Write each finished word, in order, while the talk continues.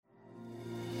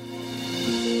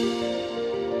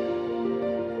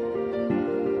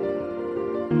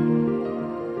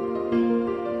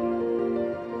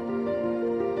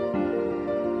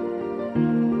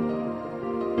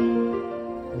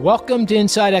Welcome to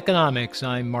Inside Economics.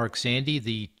 I'm Mark Zandi,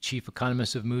 the chief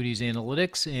economist of Moody's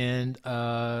Analytics, and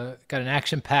got an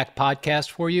action-packed podcast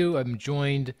for you. I'm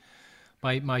joined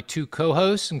by my two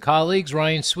co-hosts and colleagues,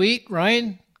 Ryan Sweet.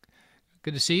 Ryan,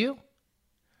 good to see you.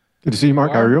 Good to see you,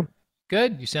 Mark. How are you?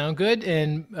 Good. You sound good.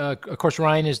 And of course,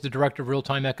 Ryan is the director of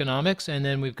real-time economics. And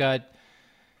then we've got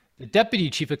the deputy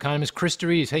chief economist, Chris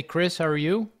DeRees. Hey, Chris, how are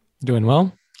you? Doing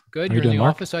well. Good. You're in the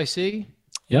office, I see.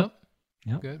 Yep.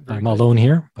 Yep. Good. I'm alone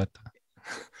here, but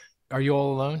are you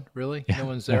all alone? Really? Yeah, No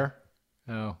one's there?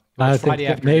 Oh, I think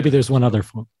that maybe there's one other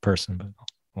person, but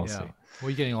we'll see.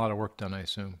 Well, you're getting a lot of work done, I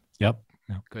assume. Yep.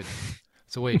 Good.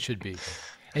 That's the way it should be.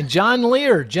 And John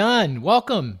Lear. John,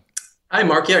 welcome. Hi,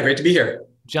 Mark. Yeah, great to be here.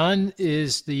 John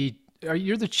is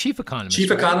you're the chief economist. Chief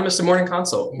economist of Morning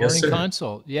Consult. Morning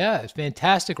Consult. Yeah, it's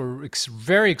fantastic. We're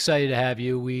very excited to have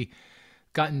you. We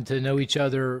gotten to know each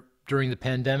other during the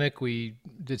pandemic. We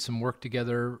did some work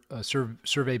together,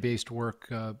 survey-based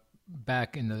work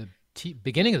back in the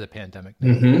beginning of the pandemic.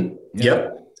 Mm-hmm.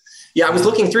 Yep. Yeah, I was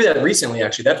looking through that recently,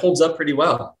 actually. That holds up pretty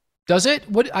well. Does it?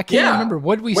 What I can't remember.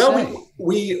 What did we say? Well,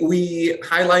 we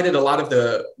highlighted a lot of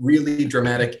the really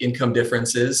dramatic income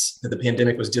differences that the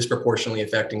pandemic was disproportionately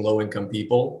affecting low-income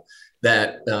people,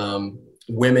 that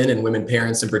women and women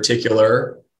parents in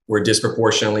particular were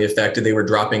disproportionately affected. They were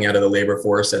dropping out of the labor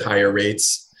force at higher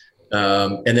rates.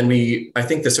 And then I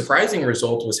think the surprising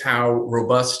result was how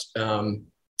robust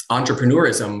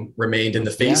entrepreneurism remained in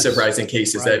the face of rising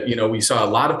cases. Right. That, we saw a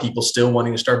lot of people still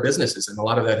wanting to start businesses, and a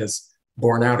lot of that has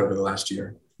borne out over the last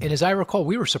year. And as I recall,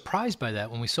 we were surprised by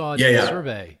that when we saw it in the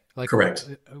survey. Correct.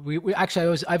 We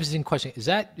actually, I was in question,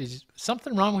 is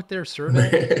something wrong with their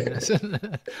survey?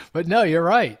 But no, you're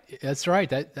right. That's right.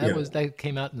 That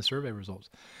came out in the survey results.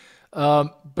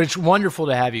 But it's wonderful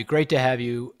to have you. Great to have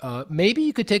you. Maybe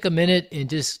you could take a minute and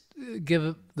just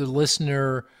give the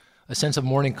listener a sense of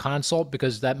Morning Consult,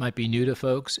 because that might be new to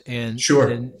folks. And sure.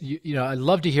 And I'd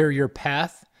love to hear your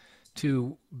path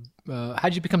to how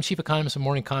did you become chief economist of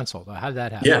Morning Consult? How did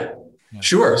that happen? Yeah.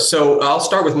 Sure. So I'll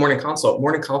start with Morning Consult.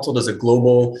 Morning Consult is a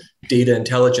global data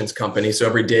intelligence company. So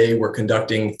every day we're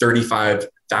conducting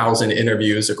 35,000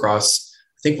 interviews across,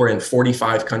 I think we're in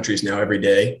 45 countries now every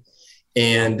day.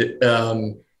 And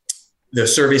the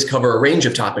surveys cover a range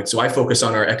of topics. So I focus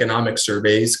on our economic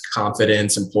surveys: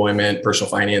 confidence, employment,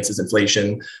 personal finances,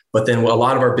 inflation. But then a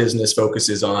lot of our business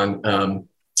focuses on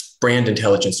brand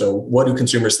intelligence. So what do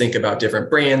consumers think about different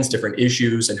brands, different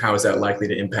issues, and how is that likely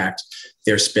to impact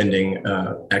their spending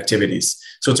activities?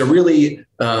 So it's a really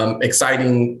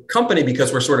exciting company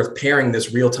because we're sort of pairing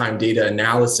this real-time data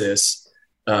analysis.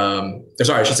 We're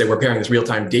pairing this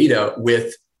real-time data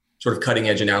with sort of cutting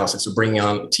edge analysis. So bringing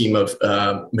on a team of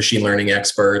machine learning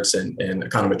experts and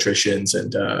econometricians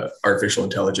and artificial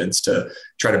intelligence to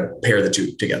try to pair the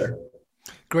two together.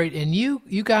 Great. And you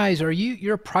guys,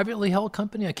 you're a privately held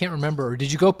company? I can't remember. Or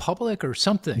did you go public or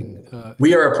something?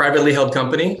 We are a privately held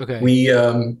company. Okay. We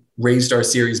raised our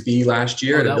Series B last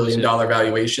year at $1 billion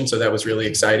valuation. So that was really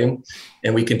exciting.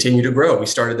 And we continue to grow. We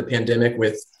started the pandemic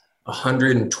with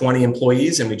 120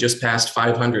 employees, and we just passed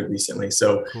 500 recently.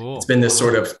 So cool. It's been this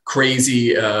sort of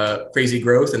crazy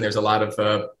growth, and there's a lot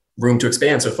of room to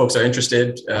expand. So if folks are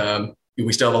interested,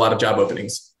 we still have a lot of job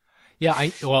openings. Yeah,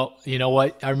 well, you know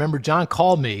what? I remember John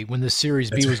called me when the Series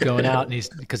B was going out, and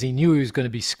because he knew he was going to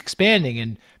be expanding,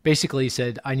 and basically he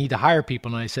said, "I need to hire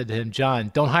people." And I said to him, "John,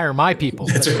 don't hire my people."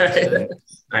 That's right.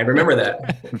 I remember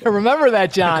that. I remember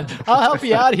that, John. I'll help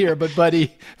you out here, but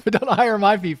don't hire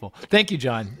my people. Thank you,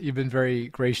 John. You've been very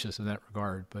gracious in that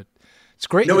regard. But it's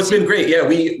great. No, it's been great. Yeah,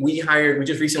 we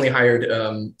just recently hired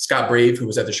Scott Brave, who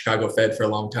was at the Chicago Fed for a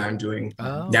long time doing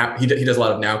now. He does a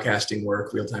lot of nowcasting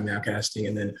work, real-time nowcasting.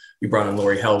 And then we brought in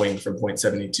Lori Hellwing from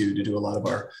Point72 to do a lot of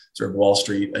our sort of Wall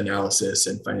Street analysis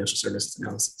and financial services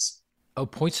analysis. Oh,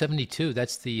 Point72,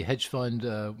 that's the hedge fund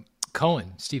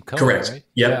Steve Cohen. Correct. Right?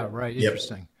 Yep. Yeah, right.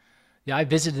 Interesting. Yep. Yeah, I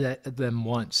visited them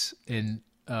once, and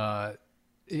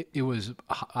it was,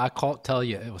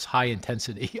 it was high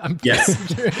intensity. It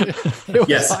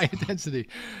was high intensity.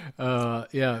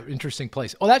 Interesting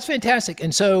place. Oh, that's fantastic.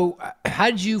 And so how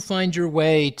did you find your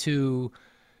way to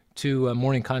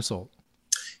Morning Consult?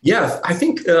 Yeah, I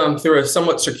think through a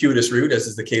somewhat circuitous route, as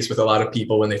is the case with a lot of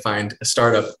people when they find a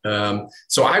startup.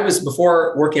 So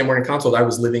before working at Morning Consult, I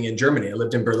was living in Germany. I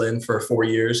lived in Berlin for 4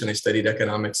 years, and I studied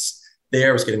economics there.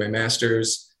 I was getting my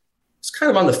master's. I was kind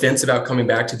of on the fence about coming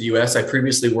back to the US. I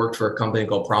previously worked for a company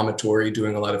called Promontory,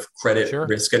 doing a lot of credit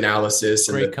risk analysis.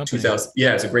 Great company.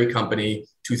 It's a great company.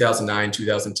 2009,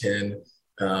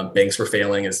 2010, banks were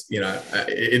failing.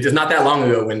 It is not that long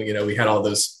ago when we had all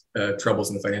those troubles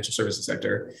in the financial services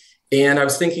sector. And I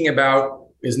was thinking about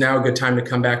is now a good time to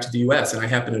come back to the US? And I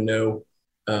happen to know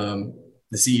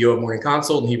the CEO of Morning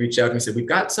Consult, and he reached out to me and said, we've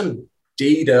got some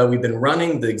data. We've been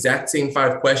running the exact same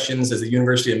 5 questions as the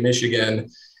University of Michigan,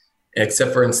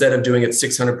 except for instead of doing it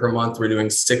 600 per month, we're doing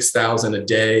 6,000 a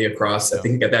day across, I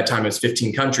think at that time it was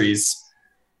 15 countries.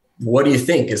 What do you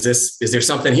think? Is there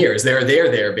something here? Is there a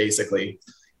there basically?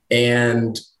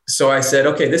 And so I said,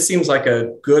 okay, this seems like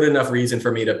a good enough reason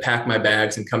for me to pack my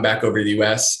bags and come back over to the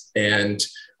US, and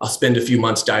I'll spend a few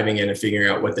months diving in and figuring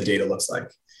out what the data looks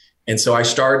like. And so I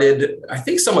started, I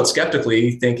think somewhat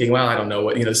skeptically, thinking, well, I don't know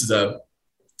what, this is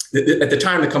at the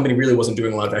time, the company really wasn't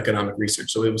doing a lot of economic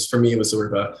research. So for me, it was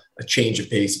sort of a change of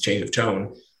pace, a change of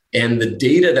tone. And the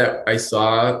data that I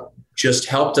saw just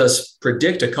helped us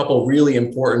predict a couple really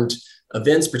important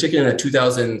events, particularly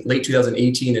in late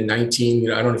 2018 and 19.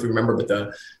 I don't know if you remember, but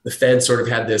the Fed sort of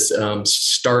had this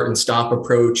start and stop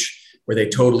approach where they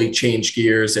totally changed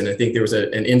gears. And I think there was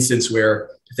an instance where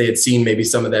if they had seen maybe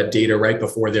some of that data right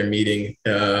before their meeting,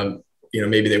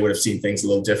 maybe they would have seen things a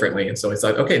little differently. And so I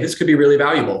thought, okay, this could be really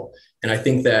valuable. And I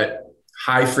think that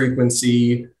high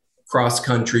frequency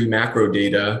cross-country macro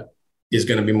data is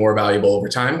going to be more valuable over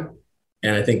time.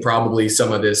 And I think probably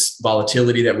some of this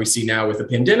volatility that we see now with the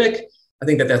pandemic, I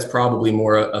think that's probably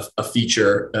more a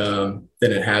feature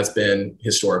than it has been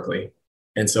historically.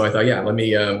 And so I thought, yeah, let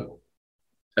me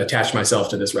attach myself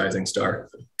to this rising star.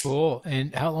 Cool.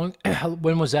 And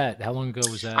when was that? How long ago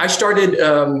was that? I started,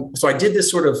 so I did this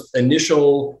sort of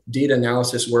initial data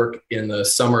analysis work in the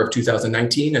summer of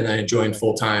 2019, and I joined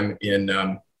full-time in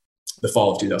the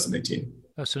fall of 2018.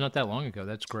 Oh, so not that long ago.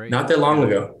 That's great. Not that long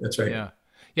ago. That's right. Yeah.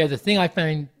 Yeah. The thing I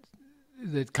find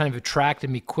that kind of attracted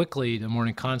me quickly to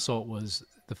Morning Consult was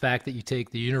the fact that you take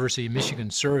the University of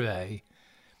Michigan survey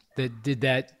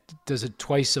that does it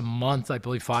twice a month, I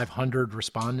believe 500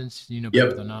 respondents,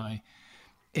 better than I,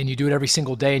 and you do it every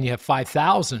single day and you have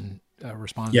 5,000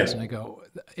 respondents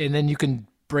and then you can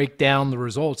break down the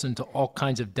results into all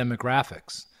kinds of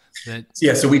demographics.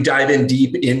 So we dive in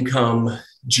deep: income,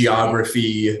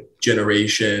 geography,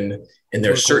 generation, and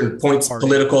there are certain points,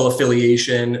 political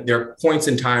affiliation. There are points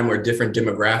in time where different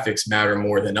demographics matter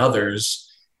more than others.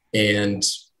 And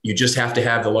you just have to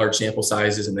have the large sample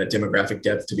sizes and that demographic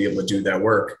depth to be able to do that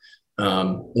work.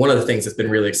 One of the things that's been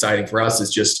really exciting for us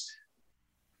is just,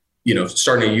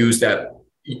 starting to use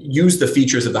the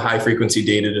features of the high frequency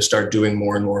data to start doing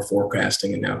more and more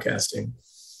forecasting and nowcasting.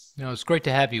 No, it's great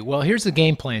to have you. Well, here's the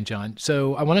game plan, John.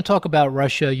 So I want to talk about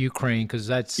Russia, Ukraine, because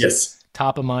that's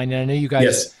top of mind. And I know you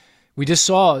guys, we just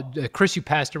saw, Chris, you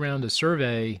passed around a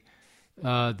survey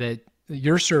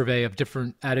your survey of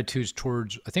different attitudes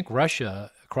towards, I think,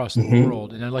 Russia across the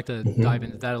world. And I'd like to dive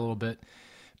into that a little bit.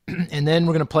 And then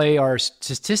we're going to play our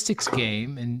statistics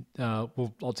game, and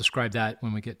I'll describe that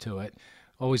when we get to it.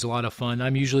 Always a lot of fun.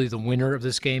 I'm usually the winner of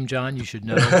this game, John. You should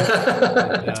know.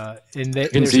 And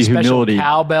there's a special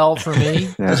cowbell for me,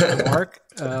 for Mark.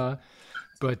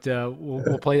 But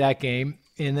we'll play that game.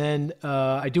 And then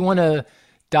I do want to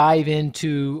dive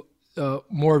into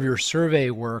more of your survey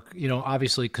work.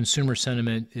 Obviously, consumer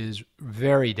sentiment is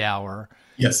very dour.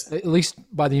 Yes. At least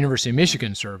by the University of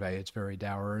Michigan survey, it's very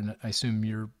dour, and I assume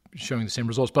you're showing the same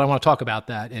results. But I want to talk about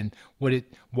that and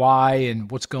why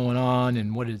and what's going on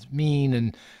and what does it mean.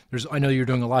 And I know you're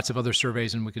doing lots of other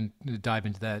surveys, and we can dive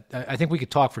into that. I think we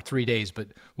could talk for 3 days, but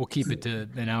we'll keep it to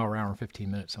an hour and 15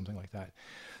 minutes, something like that.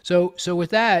 So with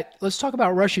that, let's talk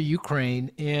about Russia, Ukraine,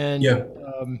 and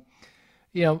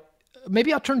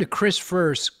maybe I'll turn to Chris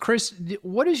first. Chris,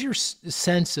 what is your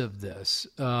sense of this?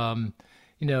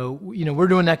 We're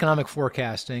doing economic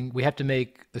forecasting. We have to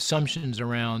make assumptions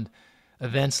around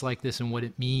events like this and what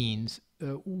it means.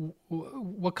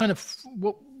 What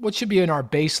should be in our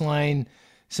baseline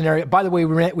scenario? By the way,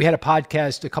 we had a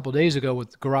podcast a couple of days ago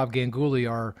with Gaurav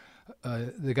Ganguly,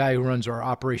 the guy who runs our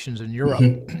operations in Europe,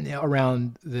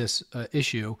 around this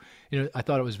issue. I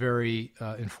thought it was very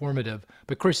informative.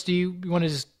 But Chris, do you want to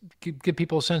just give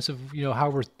people a sense of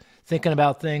how we're thinking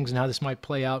about things and how this might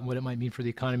play out and what it might mean for the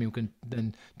economy? We can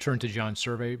then turn to John's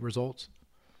survey results.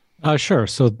 Sure.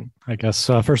 So I guess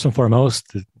first and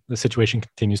foremost, the situation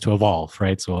continues to evolve,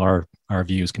 right? So our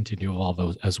views continue to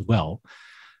evolve as well.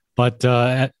 But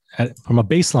from a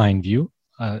baseline view,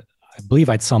 I believe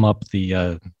I'd sum up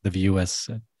the view as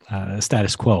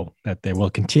status quo, that there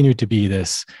will continue to be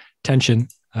this tension,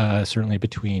 certainly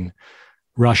between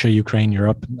Russia, Ukraine,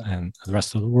 Europe, and the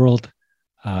rest of the world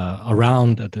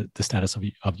around the status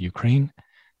of Ukraine.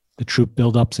 The troop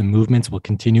buildups and movements will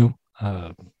continue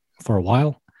for a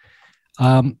while.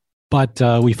 But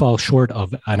we fall short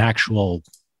of an actual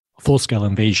full-scale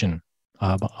invasion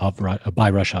by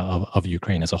Russia of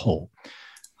Ukraine as a whole.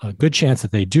 A good chance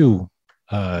that they do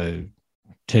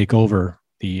take over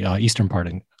the eastern part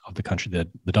of the country, the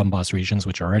Donbas regions,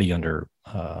 which are already under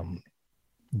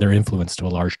their influence to a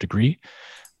large degree,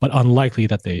 but unlikely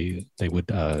that they would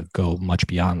go much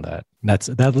beyond that. That's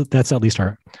at least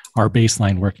our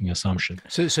baseline working assumption.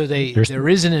 So there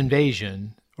is an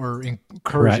invasion or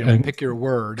incursion, right, pick your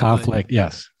word. Conflict,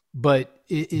 yes. But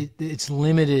it's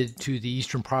limited to the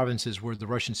eastern provinces where the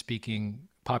Russian-speaking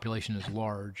population is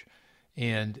large,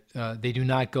 and they do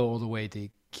not go all the way to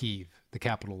Kyiv, the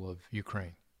capital of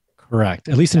Ukraine. Correct.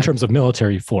 At least in terms of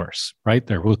military force, right?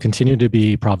 There will continue to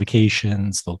be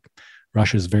provocations.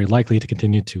 Russia is very likely to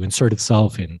continue to insert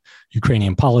itself in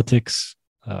Ukrainian politics,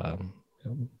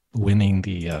 winning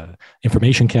the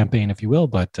information campaign, if you will.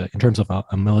 But in terms of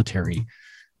a military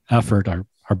effort, our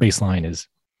baseline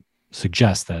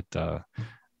suggests that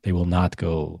they will not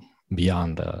go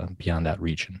beyond that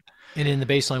region. And in the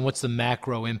baseline, what's the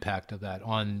macro impact of that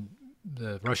on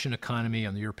the Russian economy,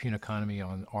 on the European economy,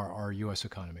 on our U.S.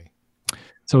 economy?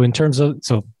 So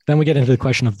then we get into the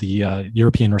question of the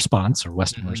European response or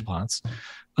Western response.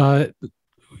 Do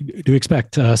you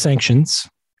expect sanctions?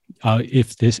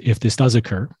 If this does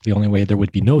occur, the only way there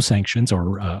would be no sanctions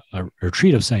or a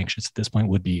retreat of sanctions at this point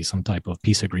would be some type of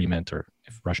peace agreement, or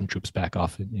if Russian troops back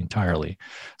off entirely.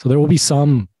 So there will be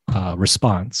some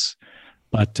response,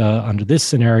 but under this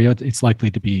scenario, it's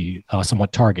likely to be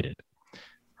somewhat targeted.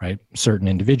 Right, certain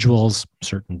individuals,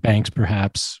 certain banks,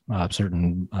 perhaps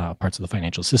certain parts of the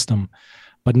financial system,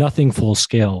 but nothing full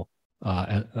scale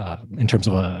in terms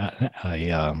of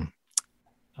a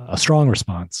strong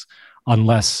response,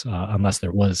 unless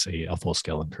there was a full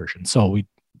scale incursion. So we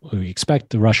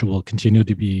expect the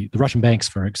Russian banks,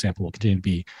 for example, will continue to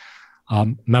be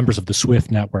members of the SWIFT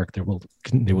network. They will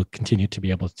continue to be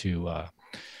able to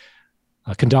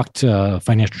conduct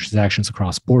financial transactions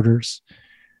across borders.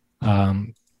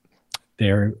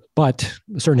 But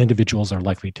certain individuals are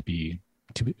likely to be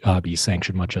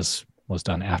sanctioned, much as was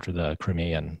done after the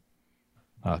Crimean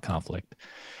conflict.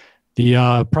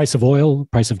 The price of oil,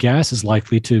 price of gas is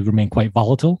likely to remain quite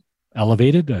volatile,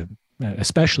 elevated,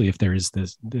 especially if there is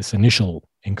this initial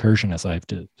incursion, as I've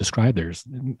described. There's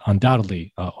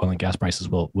undoubtedly oil and gas prices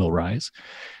will rise.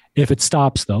 If it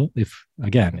stops, though, if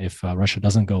Russia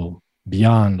doesn't go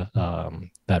beyond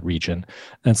that region,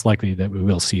 then it's likely that we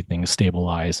will see things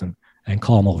stabilize and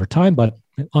calm over time, but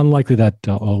unlikely that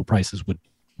oil prices would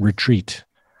retreat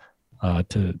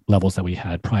to levels that we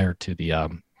had prior to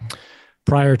the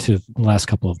last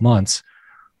couple of months,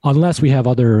 unless we have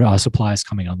other supplies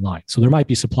coming online. So there might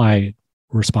be supply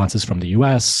responses from the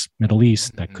U.S., Middle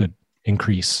East that could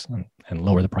increase and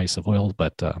lower the price of oil,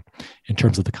 but in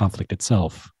terms of the conflict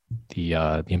itself,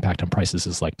 the impact on prices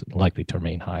is likely to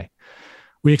remain high.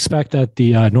 We expect that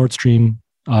the Nord Stream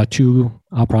 2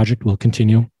 project will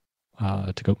continue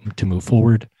to move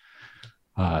forward.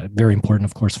 Very important,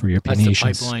 of course, for European nations.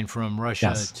 That's the pipeline from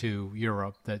Russia to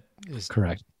Europe that is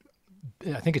correct.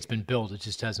 I think it's been built. It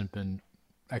just hasn't been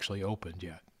actually opened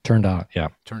yet. Turned on, yeah.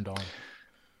 Turned on.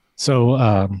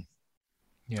 So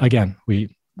again,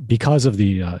 because of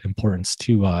the importance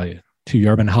to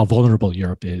Europe and how vulnerable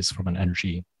Europe is from an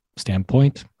energy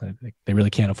standpoint, they really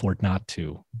can't afford not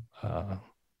to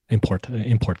import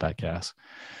that gas.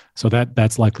 So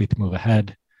that's likely to move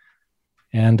ahead.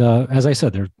 And as I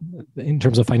said, in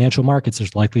terms of financial markets,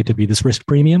 there's likely to be this risk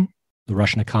premium. The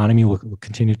Russian economy will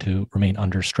continue to remain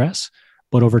under stress,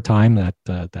 but over time,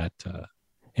 that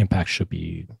impact should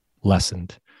be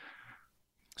lessened.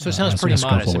 So it sounds pretty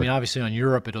modest. I mean, obviously on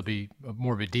Europe, it'll be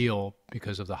more of a deal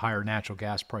because of the higher natural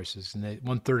gas prices, and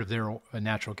 1/3 of their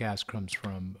natural gas comes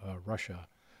from Russia.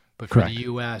 But for the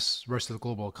U.S., rest of the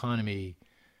global economy,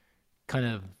 kind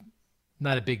of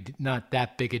not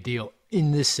that big a deal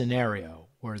in this scenario.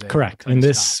 Where they correct in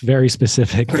this very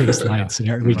specific baseline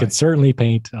scenario, we could certainly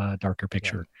paint a darker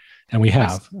picture, and we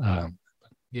have.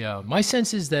 My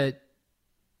sense is that,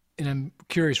 and I'm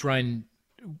curious, Ryan,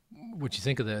 what you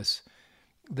think of this,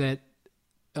 that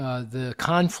the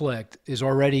conflict is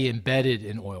already embedded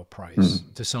in oil price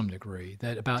to some degree.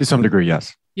 To some degree,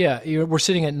 yes. Yeah, we're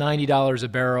sitting at $90 a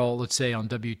barrel, let's say on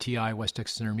WTI, West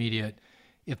Texas Intermediate.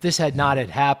 If this had not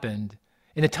happened,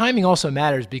 and the timing also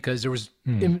matters because there was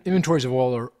inventories of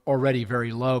oil are already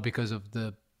very low because of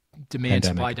the demand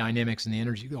supply dynamics in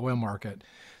the oil market.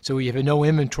 So you have no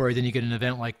inventory, then you get an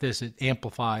event like this, it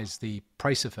amplifies the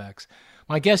price effects.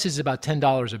 My guess is about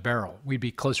 $10 a barrel. We'd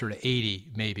be closer to 80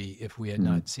 maybe if we had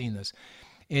not seen this.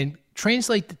 And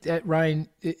translate that, Ryan,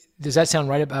 does that sound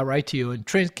about right to you? And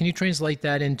can you translate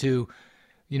that into,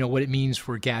 what it means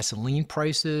for gasoline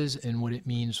prices and what it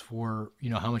means for,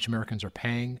 how much Americans are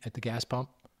paying at the gas pump?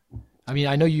 I mean,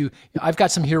 I know I've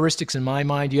got some heuristics in my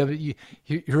mind. Do you have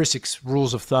heuristics,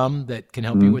 rules of thumb that can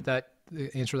help you with that,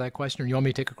 answer that question? Or you want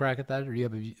me to take a crack at that? Or do you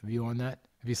have a view on that?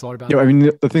 Have you thought about it? I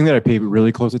mean, the thing that I pay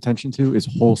really close attention to is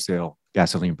wholesale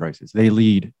gasoline prices. They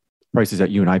lead prices that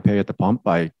you and I pay at the pump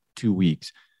by 2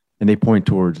 weeks, and they point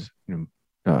towards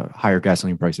higher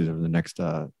gasoline prices over the next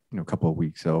couple of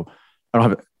weeks. So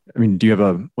do you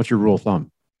have what's your rule of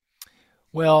thumb?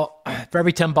 Well, for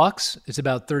every $10, it's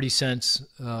about 30 cents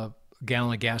a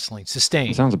gallon of gasoline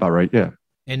sustained. That sounds about right. Yeah.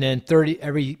 And then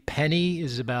every penny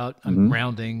is about, I'm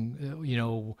rounding,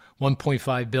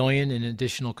 1.5 billion in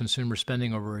additional consumer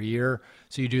spending over a year.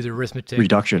 So you do the arithmetic.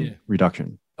 Reduction.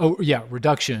 Oh yeah,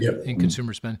 reduction in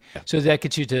consumer spending. So that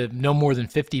gets you to no more than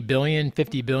 50 billion.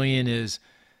 50 billion is,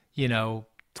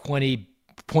 20.2%,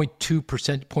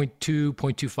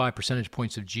 0.25 percentage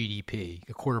points of GDP,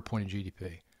 a quarter point of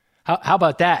GDP. How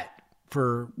about that?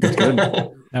 That's good.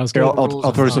 That was good.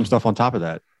 I'll throw some stuff on top of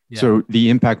that. Yeah. So the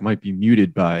impact might be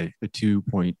muted by the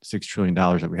 $2.6 trillion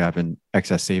that we have in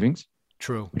excess savings.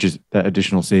 True. Which is that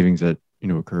additional savings that,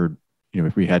 occurred,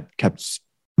 if we had kept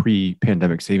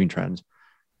pre-pandemic saving trends.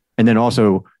 And then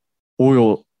also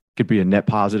oil could be a net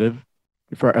positive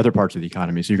for other parts of the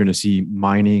economy. So you're going to see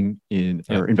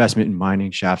or investment in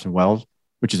mining shafts and wells,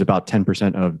 which is about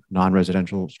 10% of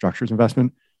non-residential structures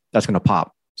investment. That's going to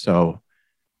pop. So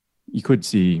you could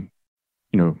see,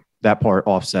 that part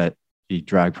offset the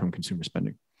drag from consumer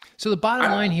spending. So the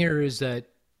bottom line here is that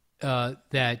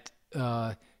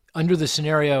under the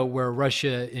scenario where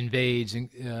Russia invades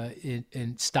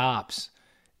and stops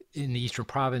in the eastern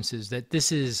provinces, that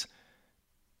this is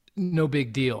no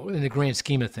big deal in the grand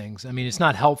scheme of things. I mean, it's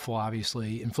not helpful,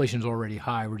 obviously. Inflation's already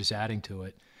high. We're just adding to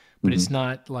it. But it's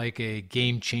not like a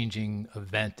game-changing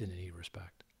event in any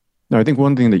respect. No, I think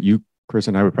one thing that you, Chris,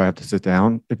 and I would probably have to sit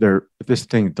down, if this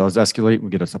thing does escalate and we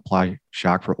get a supply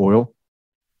shock for oil,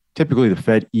 typically the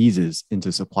Fed eases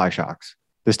into supply shocks.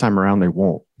 This time around, they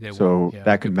won't.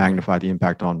 That could magnify the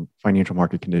impact on financial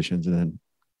market conditions and then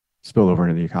spill over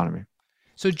into the economy.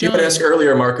 So, John, you had asked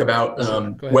earlier, Mark, about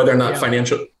whether or not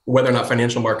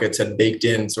financial markets had baked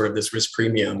in sort of this risk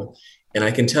premium, and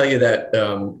I can tell you that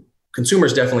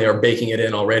consumers definitely are baking it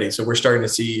in already. So we're starting to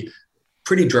see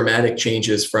pretty dramatic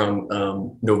changes from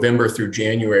November through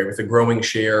January, with a growing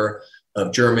share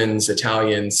of Germans,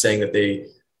 Italians saying that they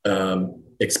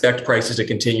expect prices to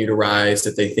continue to rise,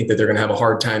 that they think that they're going to have a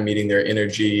hard time meeting their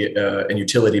energy and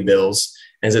utility bills.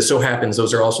 And as it so happens,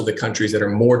 those are also the countries that are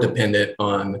more dependent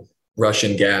on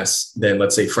Russian gas than,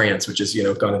 let's say, France, which has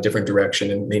gone a different direction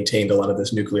and maintained a lot of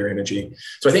this nuclear energy.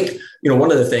 So I think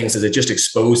one of the things is it just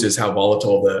exposes how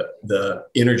volatile the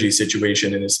energy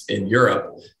situation is in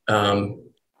Europe,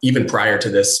 even prior to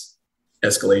this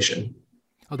escalation.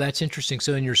 Oh, that's interesting.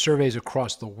 So in your surveys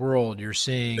across the world, you're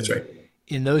seeing that's right.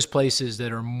 In those places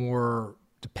that are more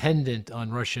dependent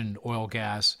on Russian oil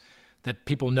gas, that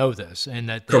people know this, and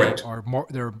that they are more,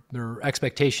 their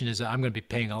expectation is that I'm going to be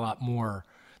paying a lot more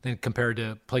than compared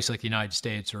to a place like the United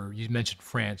States, or you mentioned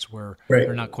France, where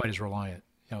they're not quite as reliant.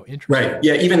 Interesting. Right.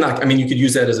 Yeah. Even you could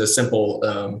use that as a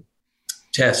simple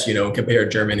test, compare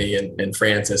Germany and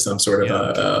France as some sort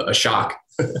of a shock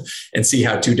and see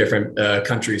how two different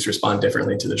countries respond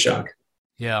differently to the shock.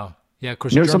 Yeah. Yeah. Of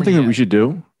course, something that we should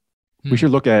do? We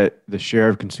should look at the share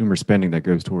of consumer spending that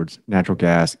goes towards natural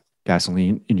gas,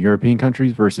 gasoline in European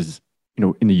countries versus,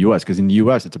 in the US, because in the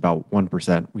US, it's about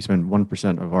 1%. We spend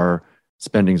 1% of our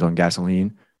spendings on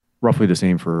gasoline, roughly the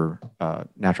same for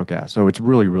natural gas. So it's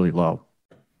really, really low.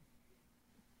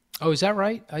 Oh, is that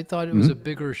right? I thought it was a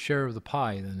bigger share of the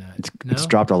pie than that. It's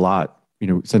dropped a lot.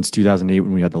 Since 2008,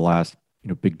 when we had the last,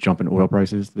 big jump in oil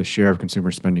prices, the share of consumer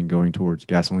spending going towards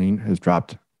gasoline has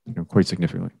dropped, quite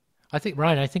significantly. I think,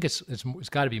 Ryan, it's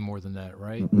got to be more than that,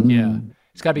 right? Yeah.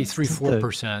 It's got to be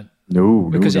 3-4%. No.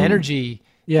 Because energy...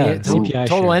 Yeah, CPI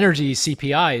total energy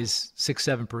CPI is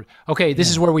 6-7%. Okay, this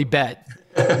is where we bet.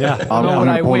 Yeah, I'm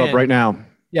going to pull it up right now.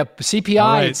 Yeah,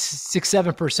 CPI it's 6-7%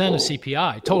 of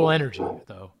CPI. Total energy,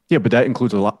 though. Yeah, but that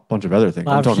includes a bunch of other things.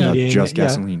 I'm talking about just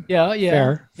gasoline.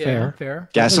 Yeah. Fair.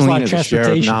 Gasoline is a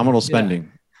share of nominal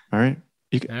spending. All right.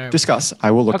 You can discuss.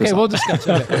 I will look this up. Okay, we'll discuss.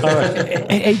 Okay. All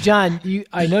right. Hey, John,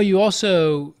 I know you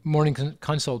also, Morning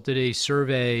Consult, did a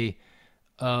survey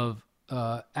of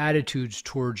attitudes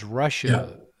towards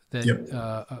Russia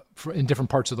in different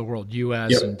parts of the world,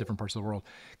 U.S. and different parts of the world.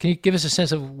 Can you give us a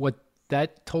sense of what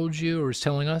that told you or is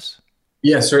telling us?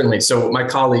 Yeah, certainly. So my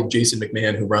colleague, Jason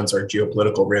McMahon, who runs our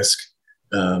geopolitical risk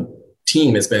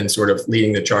team, has been sort of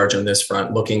leading the charge on this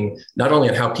front, looking not only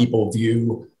at how people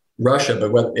view Russia,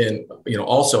 but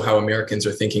also how Americans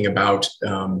are thinking about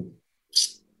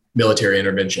military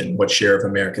intervention, what share of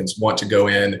Americans want to go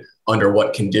in, under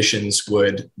what conditions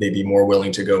would they be more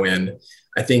willing to go in.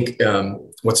 I think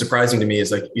what's surprising to me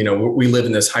is like, we live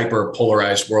in this hyper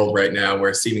polarized world right now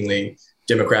where seemingly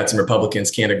Democrats and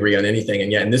Republicans can't agree on anything.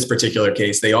 And yet in this particular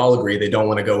case, they all agree they don't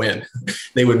want to go in.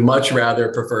 They would much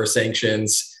rather prefer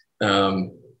sanctions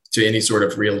to any sort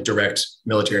of real direct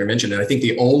military intervention. And I think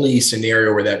the only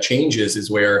scenario where that changes is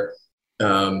where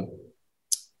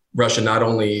Russia not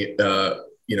only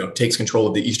takes control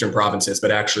of the eastern provinces,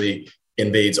 but actually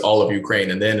invades all of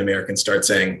Ukraine. And then Americans start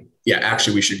saying, yeah,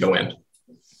 actually, we should go in.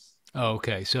 Oh,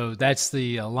 okay. So that's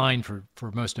the line for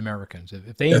most Americans.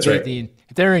 If they That's right.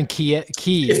 if they're in Kiev,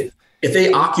 if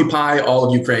they occupy all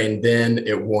of Ukraine, then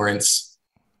it warrants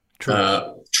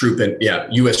U.S.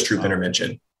 troop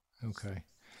intervention. Okay.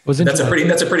 That's a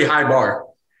pretty high bar.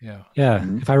 Yeah. Yeah.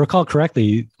 Mm-hmm. If I recall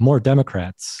correctly, more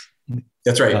Democrats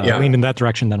That's right. lean in that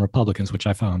direction than Republicans, which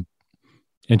I found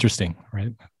interesting,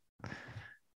 right?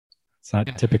 It's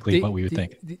not typically what we would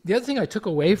think. The other thing I took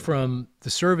away from the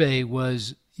survey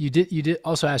was you did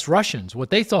also ask Russians what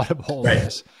they thought of all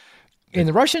this. And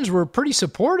the Russians were pretty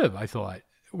supportive, I thought,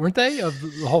 weren't they, of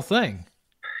the whole thing?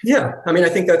 Yeah. I mean, I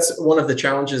think that's one of the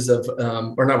challenges of,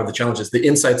 or not one of the challenges, the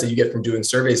insights that you get from doing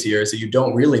surveys here is that you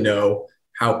don't really know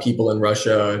how people in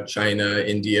Russia, China,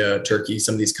 India, Turkey,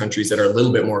 some of these countries that are a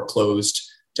little bit more closed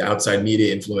to outside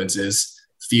media influences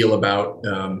feel about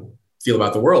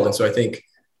the world. And so I think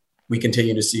we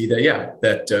continue to see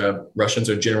that Russians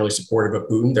are generally supportive of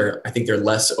Putin. I think they're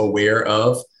less aware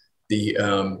of the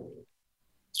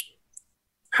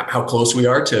how close we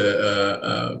are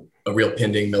to a real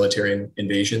pending military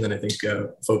invasion than I think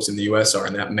folks in the U.S. are,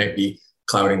 and that might be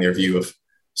clouding their view of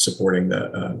supporting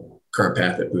the current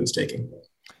path that Putin's taking.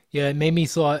 Yeah, it made me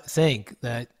think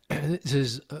that this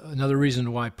is another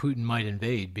reason why Putin might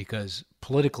invade, because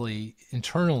politically,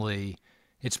 internally,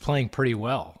 it's playing pretty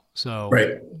well. So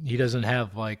he doesn't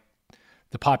have like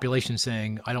the population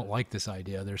saying, I don't like this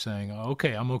idea. They're saying, oh,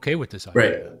 okay, I'm okay with this idea.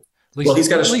 Right. At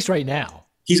least right now.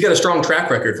 He's got a strong track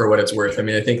record for what it's worth. I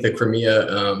mean, I think the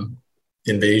Crimea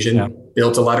invasion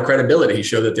built a lot of credibility. He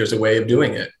showed that there's a way of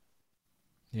doing it.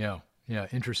 Yeah.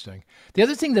 Interesting. The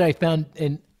other thing that I found,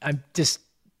 and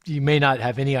you may not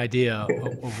have any idea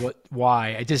of why.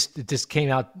 It just came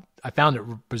out. I found it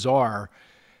bizarre.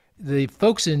 The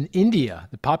folks in India,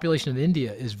 the population of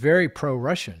India, is very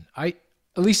pro-Russian. At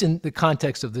least in the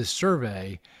context of this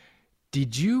survey,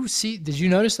 did you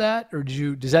notice that, or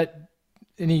does that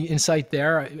any insight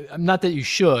there? Not that you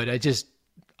should. I just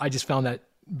found that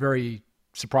very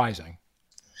surprising.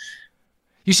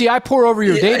 You see, I pour over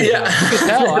your data. Yeah. You can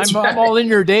tell. I'm all in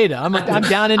your data. I'm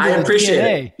down into the appreciate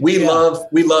DNA. It.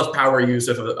 We love power use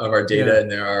of our data,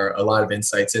 and there are a lot of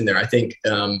insights in there. I think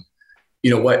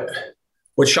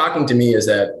what's shocking to me is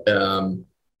that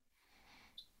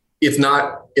it's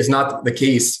not the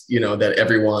case, that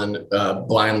everyone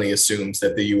blindly assumes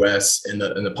that the U.S. and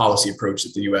the policy approach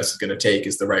that the U.S. is going to take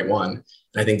is the right one.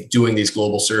 And I think doing these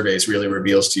global surveys really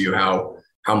reveals to you how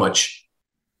much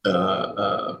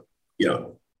the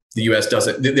U.S.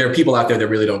 doesn't. There are people out there that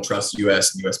really don't trust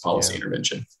U.S. and U.S. policy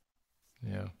intervention.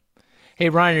 Yeah. Hey,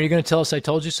 Ryan, are you going to tell us I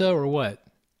told you so or what?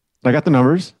 I got the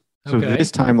numbers. So Okay.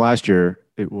 this time last year,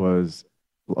 it was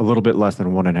a little bit less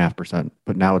than 1.5%,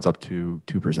 but now it's up to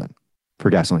 2% for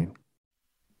gasoline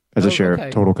as a share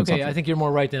of total consumption. Okay, I think you're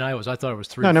more right than I was. I thought it was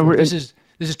 3. No, this is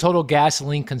total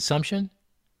gasoline consumption?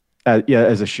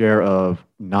 As a share of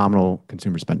nominal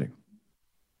consumer spending.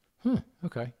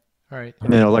 Okay. All right.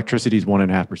 And then electricity is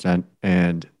 1.5%,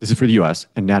 and this is for the U.S.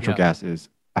 and natural gas is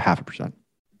 0.5%.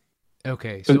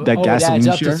 Okay. So that it gasoline adds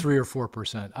up share? to 3 or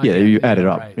 4%. Yeah, Okay, you add it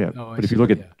up. right. Yeah. Oh, I But if see, you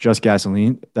look at just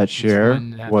gasoline, that share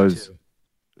 1.5 to was 2.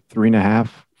 3.5%,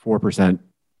 4%,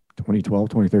 2012,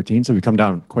 2013. So we come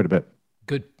down quite a bit.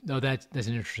 Good. No, that's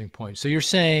an interesting point. So you're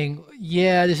saying,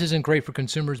 this isn't great for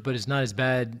consumers, but it's not as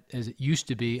bad as it used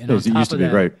to be. And As it on top used to of be,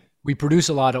 that, right. we produce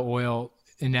a lot of oil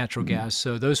and natural gas.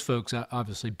 So those folks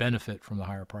obviously benefit from the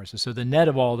higher prices. So the net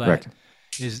of all that Correct.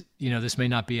 is, this may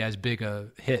not be as big a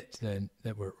hit than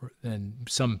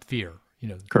some fear.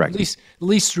 Correct. At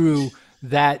least through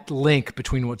that link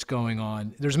between what's going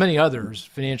on. There's many others,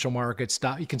 financial markets,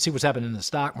 stock. You can see what's happening in the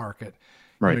stock market.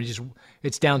 Right.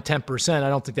 It's down 10%. I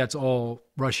don't think that's all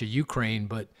Russia, Ukraine,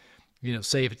 but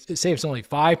say it's only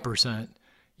 5%.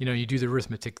 You do the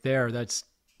arithmetic there. That's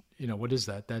what is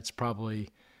that? That's probably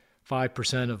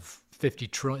 5% of 50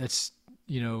 trillion. That's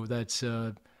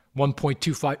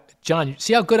 1.25. John, you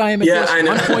see how good I am at this? I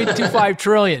know. 1.25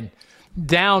 trillion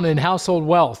down in household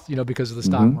wealth. Because of the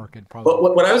stock market. Probably.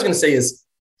 But what I was going to say is,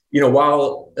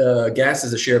 while gas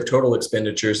as a share of total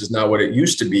expenditures is not what it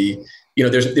used to be,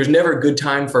 there's never a good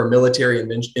time for a military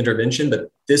intervention,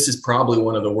 but this is probably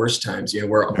one of the worst times,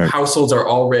 where households are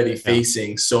already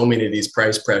facing so many of these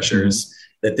price pressures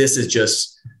that this is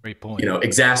just, great point,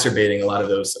 exacerbating a lot of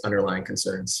those underlying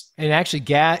concerns. And actually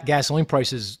gasoline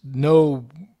prices, no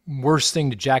worse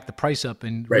thing to jack the price up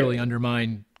and really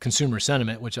undermine consumer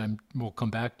sentiment, which we'll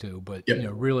come back to, but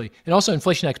really, and also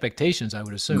inflation expectations, I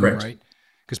would assume, right?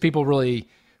 Because people really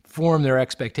form their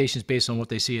expectations based on what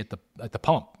they see at the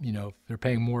pump. If they're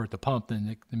paying more at the pump, then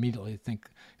they immediately think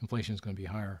inflation is going to be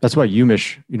higher. That's why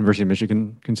UMich, University of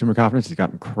Michigan consumer confidence, has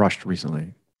gotten crushed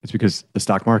recently. It's because the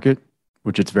stock market,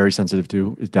 which it's very sensitive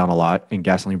to, is down a lot, and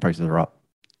gasoline prices are up.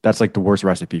 That's like the worst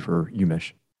recipe for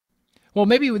UMich. Well,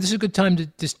 maybe this is a good time to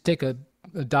just take a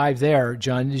dive there,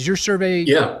 John. Is your survey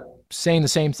saying the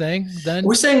same thing then?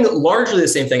 We're saying largely the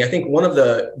same thing. I think one of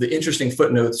the interesting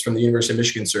footnotes from the University of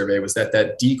Michigan survey was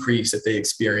that decrease that they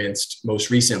experienced most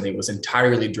recently was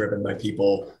entirely driven by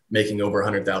people making over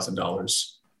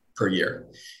 $100,000 per year.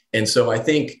 And so I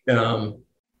think,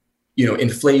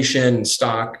 inflation,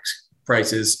 stock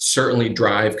prices certainly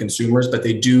drive consumers, but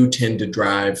they do tend to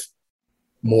drive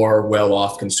more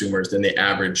well-off consumers than the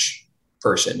average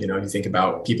person. You think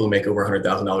about people who make over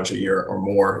 $100,000 a year or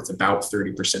more, it's about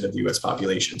 30% of the US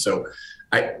population. So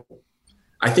I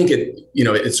think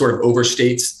it sort of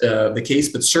overstates the case,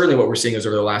 but certainly what we're seeing is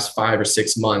over the last 5 or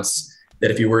 6 months,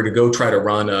 that if you were to go try to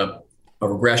run a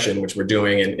regression, which we're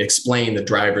doing, and explain the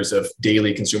drivers of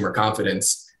daily consumer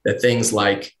confidence, that things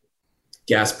like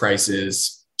gas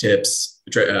prices, tips,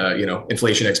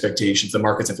 inflation expectations, the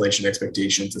market's inflation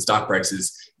expectations, and stock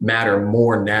prices matter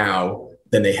more now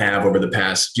than they have over the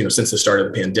past, since the start of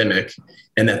the pandemic,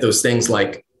 and that those things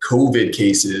like COVID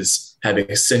cases have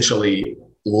essentially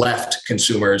left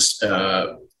consumers'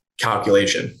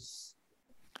 calculation.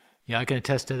 Yeah, I can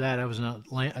attest to that.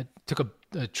 I took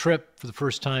a trip for the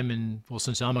first time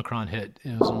since Omicron hit.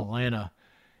 It was in Atlanta,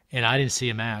 and I didn't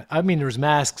see a mask. I mean, there was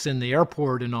masks in the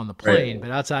airport and on the plane,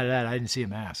 but outside of that, I didn't see a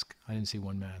mask. I didn't see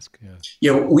one mask.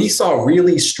 Yeah, we saw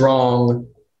really strong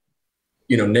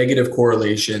negative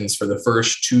correlations for the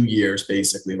first 2 years,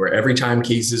 basically, where every time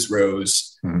cases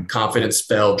rose, confidence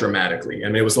fell dramatically. I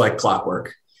mean, it was like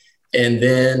clockwork. And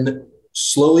then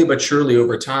slowly but surely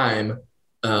over time,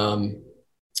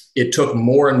 it took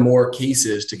more and more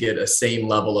cases to get a same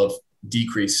level of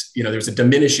decrease. There's a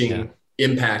diminishing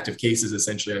impact of cases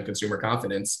essentially on consumer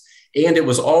confidence. And it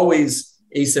was always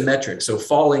asymmetric. So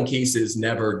falling cases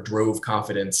never drove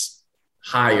confidence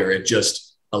higher. It just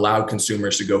allowed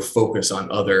consumers to go focus on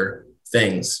other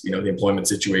things, the employment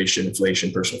situation,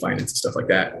 inflation, personal finance, and stuff like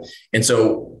that. And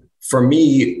so for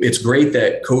me, it's great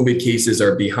that COVID cases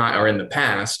are in the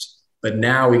past, but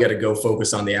now we got to go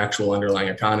focus on the actual underlying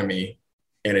economy.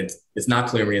 And it's not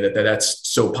clear to me that that's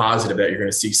so positive that you're going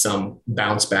to see some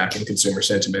bounce back in consumer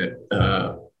sentiment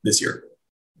this year.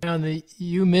 On the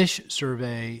UMich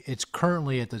survey, it's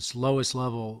currently at its lowest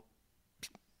level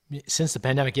since the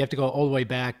pandemic. You have to go all the way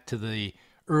back to the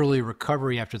early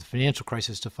recovery after the financial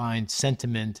crisis to find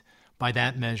sentiment by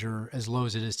that measure as low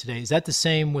as it is today. Is that the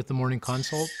same with the Morning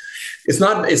Consult? It's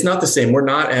not the same. We're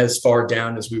not as far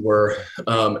down as we were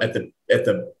at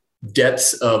the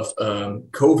depths of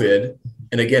COVID.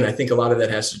 And again, I think a lot of that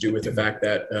has to do with the fact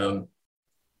that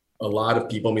a lot of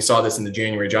people, and we saw this in the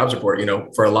January jobs report,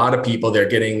 for a lot of people,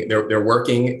 they're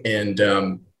working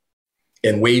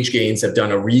and wage gains have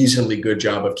done a reasonably good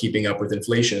job of keeping up with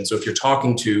inflation. So if you're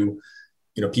talking to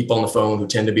people on the phone who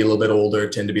tend to be a little bit older,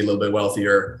 tend to be a little bit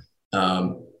wealthier,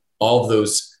 all of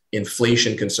those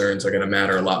inflation concerns are going to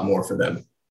matter a lot more for them.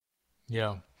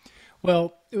 Yeah.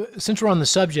 Well, since we're on the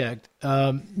subject,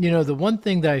 the one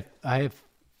thing that I have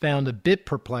found a bit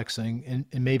perplexing,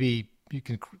 and maybe you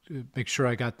can make sure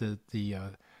I got the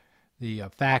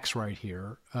facts right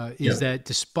here, is that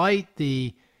despite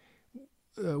the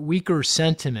weaker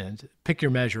sentiment, pick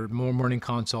your measure, Morning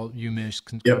Consult, UMich,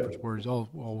 Conference Board,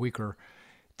 all weaker,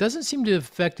 doesn't seem to have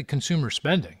affected consumer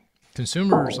spending.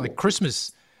 Consumers, like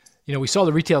Christmas, we saw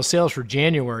the retail sales for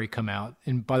January come out.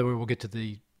 And by the way, we'll get to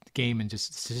the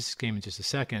statistics game in just a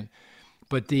second.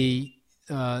 But they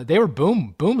were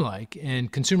boom-like,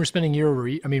 and consumer spending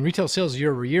retail sales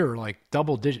year over year, like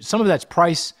double digits. Some of that's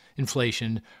price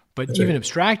inflation, but that's even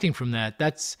abstracting from that,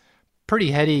 that's pretty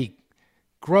heady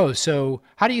growth. So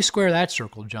how do you square that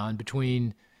circle, John,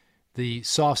 between the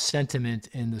soft sentiment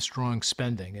and the strong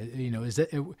spending?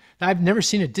 I've never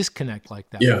seen a disconnect like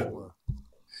that before.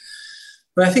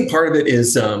 But I think part of it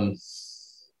is, the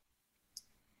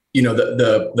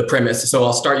premise. So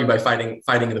I'll start you by fighting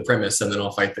the premise, and then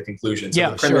I'll fight the conclusion.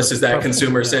 So the premise is that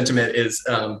consumer sentiment is,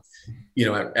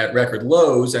 at record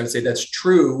lows. I would say that's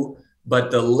true,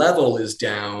 but the level is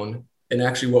down. And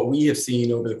actually what we have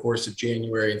seen over the course of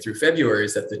January and through February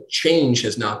is that the change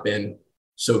has not been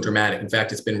so dramatic. In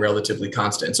fact, it's been relatively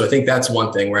constant. So I think that's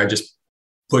one thing where I just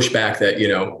push back that,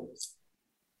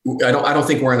 I don't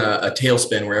think we're in a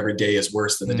tailspin where every day is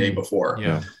worse than the day before.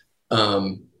 Yeah.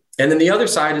 And then the other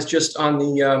side is just on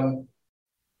the,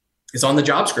 it's on the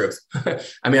jobs growth.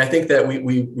 I mean, I think that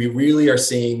we really are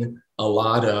seeing a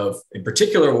lot of, in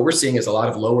particular, what we're seeing is a lot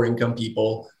of lower income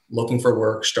people looking for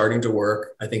work, starting to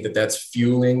work. I think that that's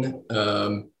fueling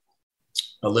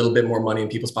a little bit more money in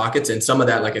people's pockets. And some of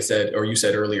that, like I said, or you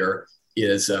said earlier,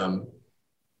 is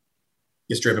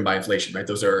driven by inflation, right?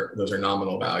 Those are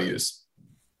nominal values.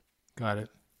 Got it.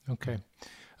 Okay.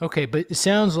 But it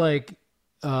sounds like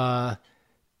that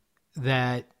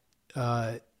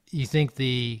you think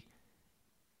the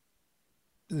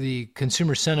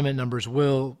consumer sentiment numbers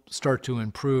will start to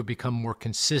improve, become more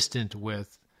consistent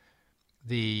with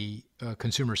the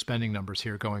consumer spending numbers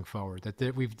here going forward. That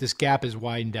this gap is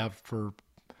widened out for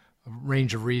a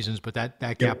range of reasons, but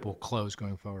that gap will close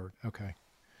going forward. Okay.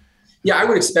 Yeah, I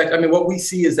would expect. I mean, what we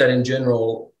see is that in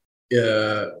general,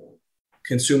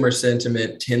 consumer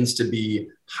sentiment tends to be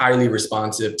highly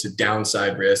responsive to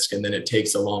downside risk, and then it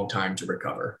takes a long time to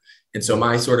recover. And so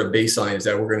my sort of baseline is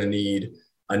that we're going to need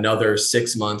another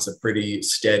 6 months of pretty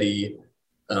steady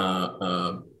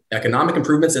economic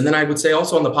improvements. And then I would say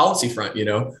also on the policy front,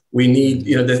 we need,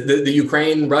 the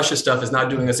Ukraine-Russia stuff is not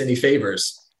doing us any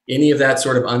favors. Any of that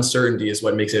sort of uncertainty is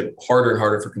what makes it harder and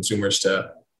harder for consumers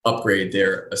to upgrade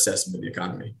their assessment of the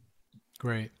economy.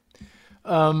 Great.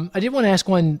 I did want to ask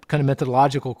one kind of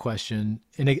methodological question,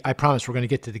 and I promise we're going to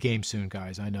get to the game soon,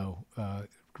 guys. I know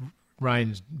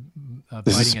Ryan's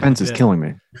the suspense is killing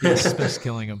me. The suspense is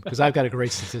killing him because I've got a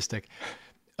great statistic.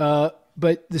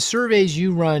 But the surveys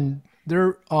you run,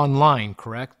 they're online,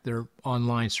 correct? They're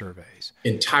online surveys.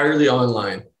 Entirely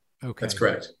online. Okay. That's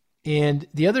correct. And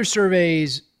the other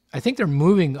surveys, I think they're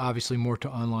moving obviously more to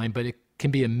online, but it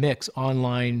can be a mix,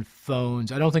 online,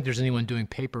 phones. I don't think there's anyone doing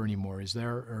paper anymore, is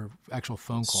there, or actual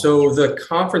phone calls? So the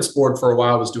Conference Board for a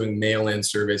while was doing mail-in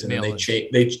surveys, and then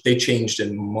they changed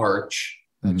in March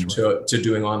to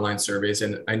doing online surveys.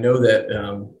 And I know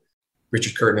that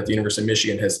Richard Curtin at the University of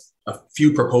Michigan has a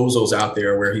few proposals out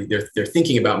there where they're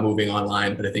thinking about moving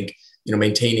online, but I think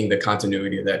maintaining the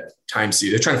continuity of that time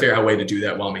series. They're trying to figure out a way to do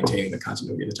that while maintaining the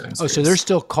continuity of the time series. Oh, so they're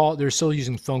still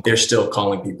using phone calls. They're still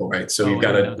calling people, right? So you've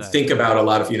got to think about a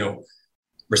lot of,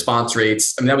 response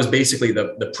rates. I mean, that was basically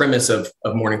the premise of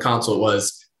Morning Consult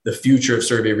was the future of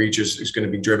survey research is going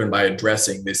to be driven by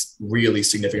addressing this really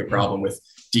significant problem with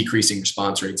decreasing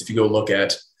response rates. If you go look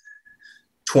at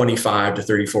 25 to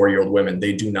 34-year-old women,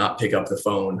 they do not pick up the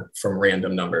phone from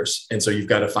random numbers. And so you've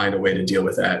got to find a way to deal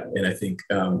with that. And I think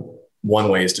one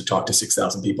way is to talk to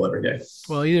 6,000 people every day.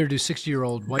 Well, either do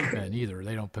 60-year-old white men either.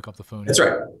 They don't pick up the phone. That's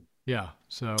right. Yeah.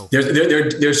 So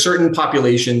there's certain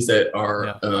populations that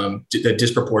are that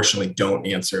disproportionately don't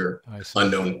answer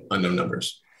unknown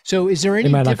numbers. So is there any They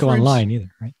might not difference? go online either,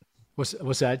 right?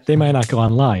 What's that? They might not go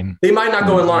online. They might not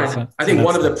go online. I think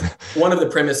one of the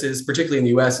premises, particularly in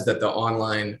the US, is that the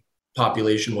online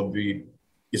population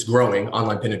is growing.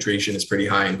 Online penetration is pretty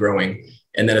high and growing.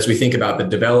 And then as we think about the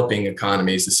developing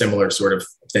economies, a similar sort of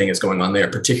thing is going on there,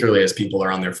 particularly as people are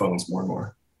on their phones more and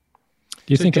more.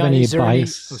 Do you think John, of any is there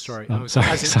bias? sorry. Sorry. That's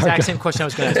the exact same question I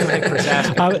was going to ask. Chris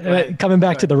asked. Coming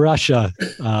back to the Russia,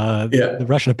 the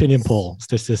Russian opinion poll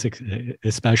statistics,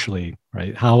 especially,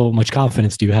 right? How much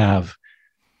confidence do you have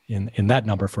in that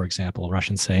number, for example?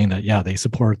 Russians saying that, they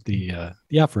support the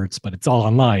efforts, but it's all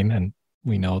online, and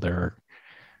we know there are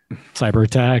cyber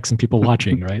attacks and people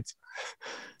watching, right?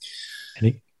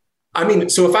 I mean,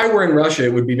 so if I were in Russia,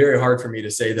 it would be very hard for me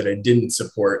to say that I didn't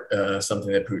support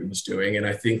something that Putin was doing. And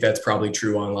I think that's probably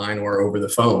true online or over the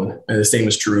phone. And the same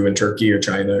is true in Turkey or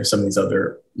China or some of these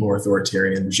other more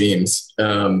authoritarian regimes.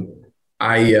 In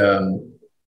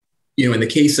the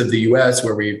case of the US,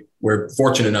 where we're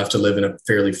fortunate enough to live in a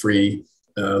fairly free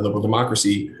liberal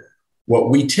democracy, what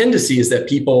we tend to see is that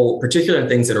people, particularly in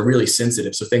things that are really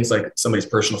sensitive, so things like somebody's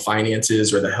personal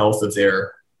finances or the health of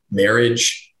their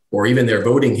marriage, or even their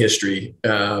voting history,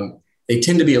 they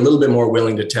tend to be a little bit more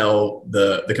willing to tell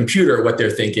the computer what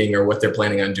they're thinking or what they're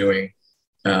planning on doing,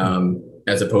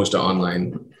 as opposed to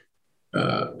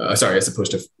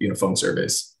phone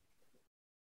surveys.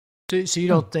 So you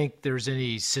don't think there's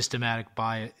any systematic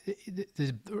bias?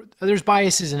 There's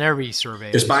biases in every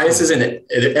survey. There's biases in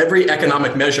every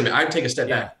economic measurement. I'd take a step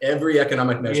back. Every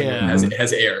economic measurement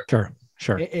has error.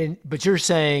 Sure. But you're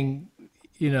saying,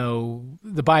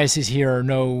 the biases here are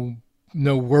no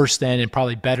worse than and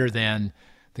probably better than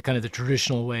the kind of the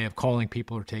traditional way of calling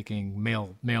people or taking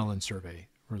mail-in survey,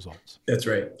 results. That's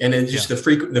right. And it's just the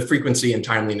frequency and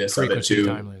timeliness of it too.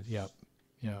 Timeliness. Yeah.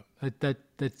 Yeah.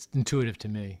 That's intuitive to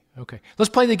me. Okay. Let's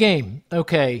play the game.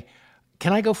 Okay.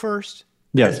 Can I go first?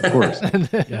 Yes, of course.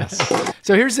 Yes.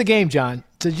 So here's the game, John.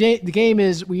 So the game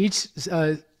is we each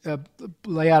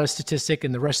lay out a statistic,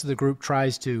 and the rest of the group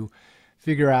tries to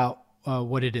figure out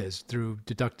what it is through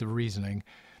deductive reasoning.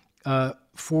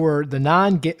 For the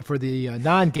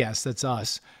non-guest, that's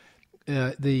us.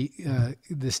 The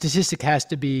statistic has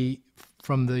to be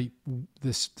from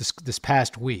this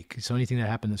past week. So anything that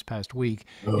happened this past week.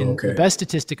 And the best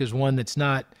statistic is one that's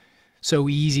not so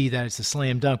easy that it's a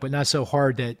slam dunk, but not so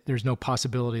hard that there's no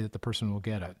possibility that the person will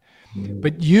get it.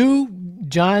 But you,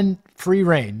 John, free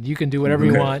reign. You can do whatever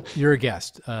you want. You're a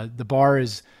guest. The bar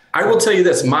is. I will tell you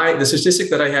this: the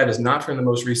statistic that I have is not from the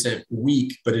most recent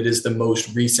week, but it is the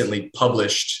most recently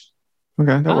published.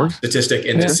 Okay, that works. Statistic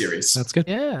in this series. That's good.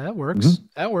 Yeah, that works. Mm-hmm.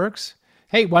 That works.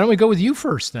 Hey, why don't we go with you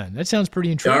first then? That sounds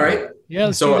pretty intriguing. All right. Yeah,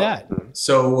 let's do that.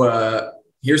 So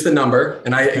here's the number,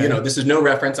 and this is no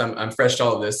reference. I'm fresh to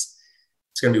all of this.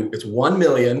 It's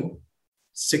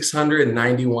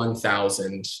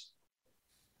 1,691,000,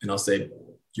 and I'll say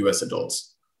U.S.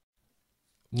 adults.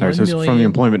 All right, so it's from the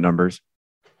employment numbers.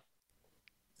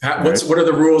 What are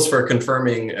the rules for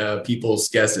confirming people's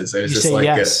guesses? Is this like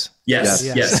yes.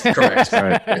 Yes, correct.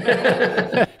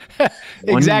 Right.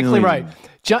 Exactly right.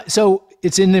 So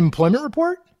it's in the employment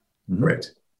report?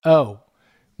 Correct. Oh,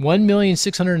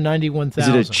 1,691,000. Is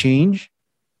it a change?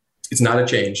 It's not a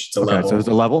change. It's a level. So it's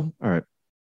a level? All right.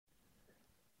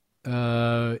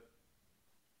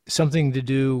 Something to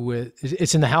do with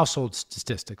it's in the household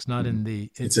statistics, not in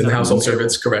the. It's in the household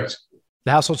surveys, correct?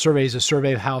 The household survey is a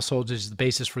survey of households, is the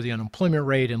basis for the unemployment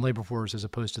rate and labor force, as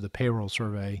opposed to the payroll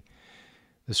survey,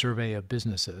 the survey of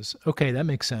businesses. Okay, that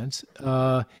makes sense.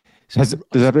 Does that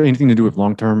have anything to do with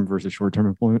long-term versus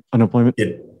short-term unemployment?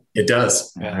 It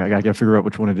does. I got to figure out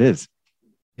which one it is.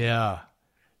 Yeah,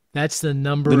 that's the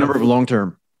number. The number of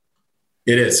long-term.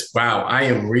 It is. Wow. I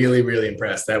am really, really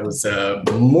impressed. That was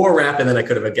more rapid than I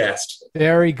could have guessed.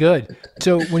 Very good.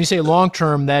 So when you say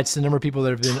long-term, that's the number of people that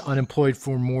have been unemployed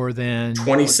for more than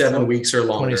 27 weeks or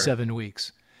longer. 27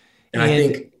 weeks. And I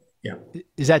think, yeah.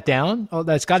 Is that down? Oh,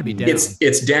 that's got to be down.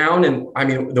 It's down. And I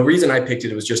mean, the reason I picked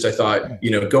it was just, I thought,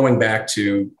 going back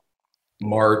to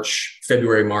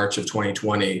February, March of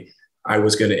 2020, I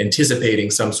was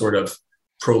anticipating some sort of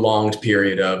prolonged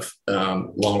period of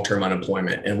long-term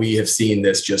unemployment. And we have seen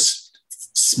this just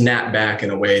snap back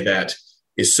in a way that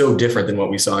is so different than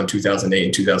what we saw in 2008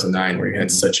 and 2009, where you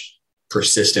had such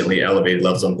persistently elevated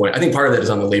levels of unemployment. I think part of that is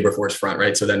on the labor force front,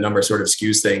 right? So that number sort of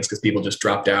skews things because people just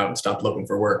dropped out and stopped looking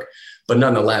for work. But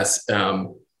nonetheless, I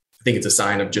think it's a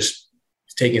sign of just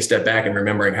taking a step back and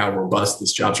remembering how robust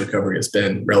this jobs recovery has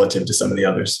been relative to some of the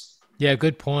others. Yeah,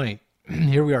 good point.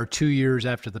 Here we are 2 years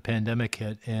after the pandemic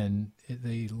hit, and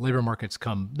the labor market's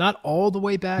come not all the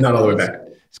way back. Not all the way back.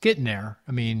 It's getting there.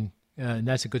 I mean, and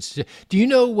that's a good. Do you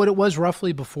know what it was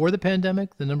roughly before the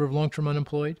pandemic, the number of long-term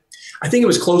unemployed? I think it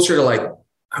was closer to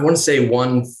I want to say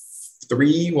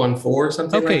 1.3, 1.4,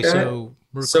 something like that. So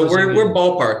we're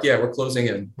ballpark. Yeah, we're closing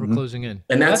in. We're closing in.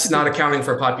 And that's not accounting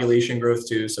for population growth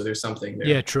too. So there's something there.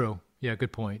 Yeah, true. Yeah,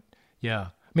 good point. Yeah.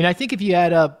 I mean, I think if you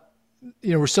add up,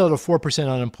 we're still at a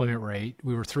 4% unemployment rate.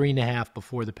 We were 3.5%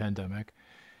 before the pandemic.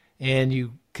 And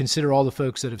you consider all the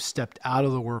folks that have stepped out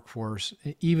of the workforce,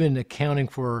 even accounting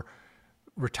for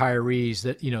retirees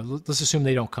that, let's assume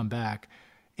they don't come back.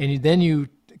 And then you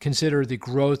consider the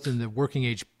growth in the working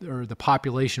age or the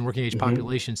population, working age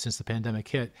population since the pandemic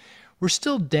hit. We're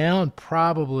still down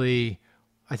probably,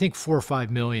 I think, 4 or 5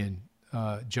 million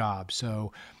jobs.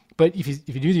 So, but if you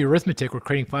do the arithmetic, we're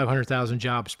creating 500,000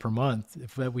 jobs per month.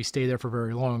 If we stay there for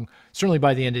very long, certainly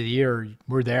by the end of the year,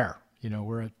 we're there.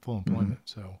 We're at full employment.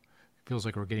 So it feels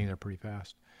like we're getting there pretty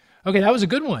fast. Okay, that was a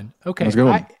good one. Okay, that was a good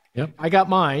one. I got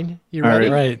mine. You ready?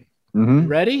 All right. Mm-hmm.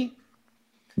 Ready?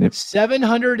 Yep.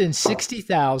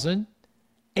 760,000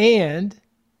 and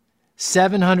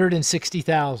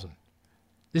 760,000.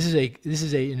 This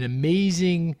is an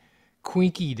amazing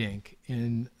quinky dink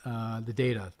in the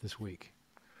data this week.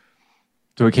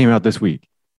 So it came out this week.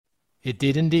 It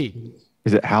did indeed.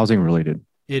 Is it housing related?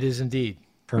 It is indeed.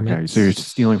 Okay, so you're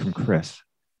stealing from Chris.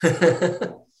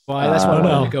 Well, that's why I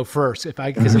wanted to go first.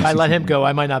 Because if I let him go,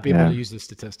 I might not be able to use this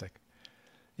statistic.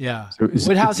 Yeah. So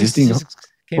what housing statistics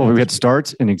came out? Well, we had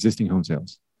starts and existing home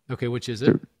sales. Okay, which is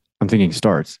it? I'm thinking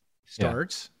starts.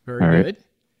 Starts. Very good.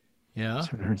 Yeah.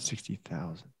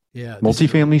 760,000. Yeah.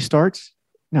 Multifamily starts?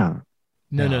 No.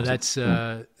 No, that's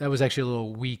that was actually a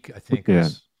little weak, I think. Yeah. It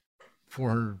was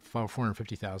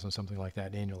 450,000, something like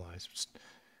that, annualized.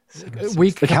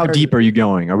 Like how deep are you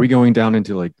going? Are we going down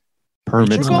into like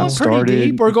permits We're not going started?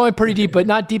 pretty deep. We're going pretty deep, but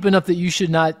not deep enough that you should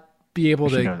not be able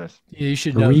to know this. You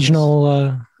should know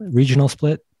regional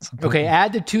split. Okay,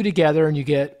 add the two together and you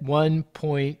get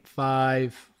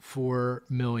 1.54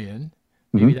 million.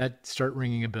 Maybe that start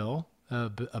ringing a bell.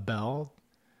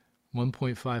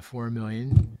 1.54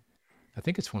 million. I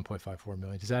think it's 1.54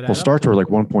 million. Does that add up? Starts are like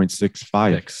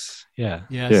 1.65. Yeah.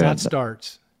 Yeah, it's not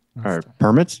starts. All right,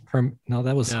 permits? No,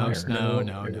 that was higher. No. All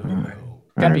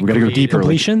right, we got to go deeper.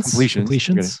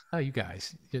 Completions. Oh, you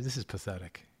guys, this is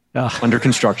pathetic. Under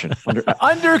construction.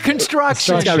 Under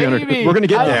construction. We're going to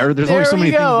get there. There's only so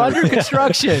many things. Under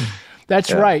construction.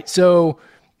 That's right. So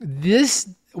this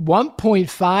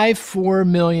 1.54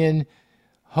 million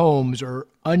homes are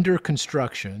under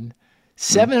construction,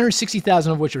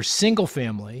 760,000 of which are single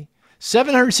family,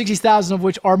 760,000 of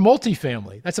which are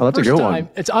multifamily. That's the first time.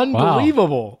 It's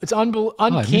unbelievable. Wow. It's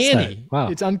uncanny. Wow.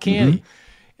 It's uncanny.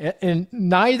 And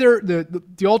neither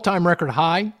the all-time record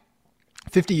high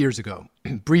 50 years ago,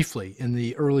 briefly in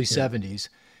the early 70s,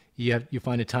 you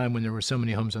find a time when there were so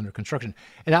many homes under construction.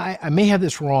 And I may have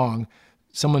this wrong.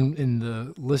 Someone in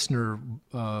the listener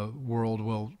world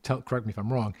will correct me if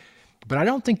I'm wrong, but I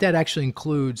don't think that actually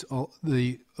includes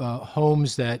the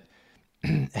homes that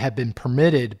have been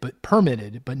permitted but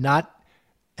not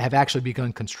have actually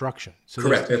begun construction. So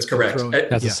correct. That's correct.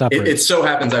 That's a separate. It so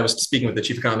happens I was speaking with the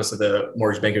chief economist of the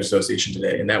Mortgage Bankers Association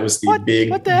today, and that was the big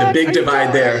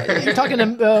divide there. You're talking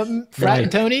to Frat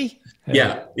and Tony?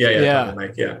 Yeah.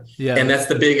 Mike, yeah. And that's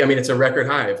the big. I mean, it's a record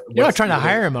high. You're not trying to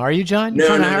hire him, are you, John? You're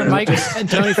trying to hire Mike and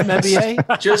Tony from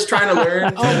MBA? Just trying to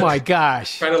learn. Oh my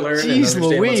gosh! Trying to learn and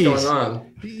understand what's going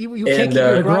on. You can't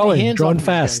keep growing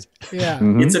fast. Yeah,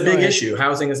 it's a big issue.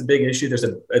 Housing is a big issue.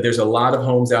 There's a lot of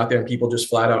homes out there, and people just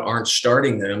flat out aren't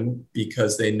starting them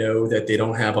because they know that they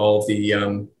don't have all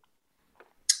the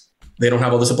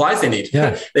supplies they need.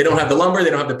 Yeah. They don't have the lumber,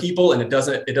 they don't have the people, and it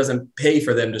doesn't pay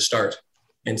for them to start.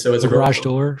 And so it's a garage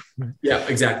door. Yeah,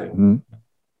 exactly. Mm-hmm.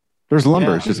 There's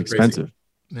lumber. It's just expensive.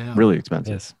 Yeah. Really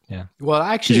expensive. Yes. Yeah. Well,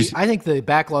 actually, I think the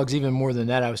backlog's even more than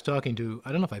that. I was talking to,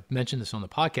 I don't know if I mentioned this on the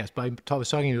podcast, but I was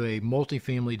talking to a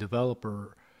multifamily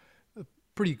developer, a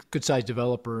pretty good-sized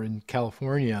developer in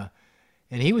California,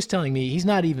 and he was telling me he's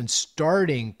not even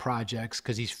starting projects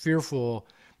because he's fearful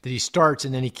that he starts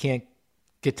and then he can't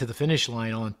get to the finish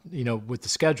line on, with the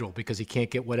schedule because he can't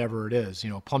get whatever it is,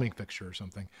 a plumbing fixture or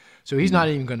something. So he's not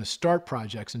even going to start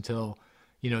projects until,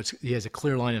 he has a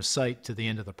clear line of sight to the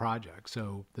end of the project.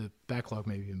 So the backlog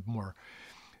may be even more.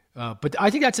 But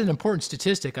I think that's an important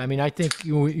statistic. I mean, I think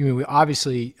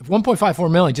obviously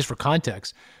 1.54 million, just for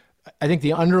context, I think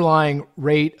the underlying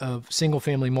rate of single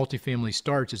family, multifamily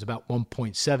starts is about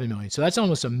 1.7 million. So that's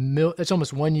almost that's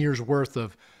almost 1 year's worth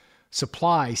of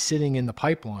supply sitting in the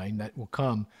pipeline that will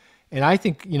come. And I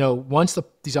think, once the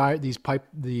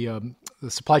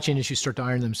supply chain issues start to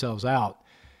iron themselves out,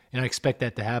 and I expect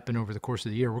that to happen over the course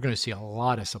of the year, we're going to see a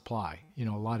lot of supply,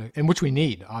 and which we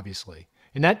need, obviously.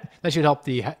 And that should help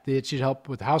it should help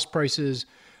with house prices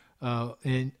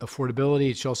and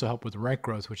affordability. It should also help with rent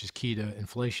growth, which is key to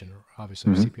inflation,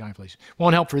 obviously, CPI inflation.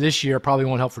 Won't help for this year, probably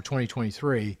won't help for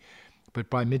 2023. But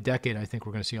by mid-decade, I think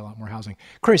we're going to see a lot more housing.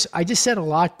 Chris, I just said a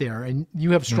lot there, and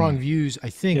you have strong views, I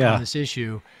think, on this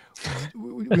issue.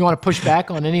 You want to push back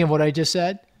on any of what I just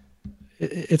said?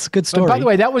 It's a good story. But by the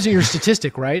way, that wasn't your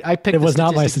statistic, right? I picked. It was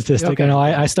not my statistic. Okay.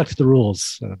 I stuck to the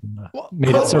rules.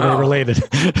 Made it survey related.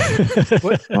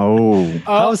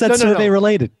 How is that survey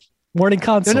related? Morning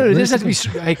Consult. No. It doesn't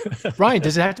have to be. Ryan,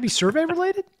 does it have to be survey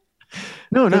related?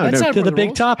 No. That's not to the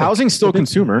big topic. Housing's still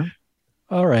consumer.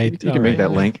 All right. You can make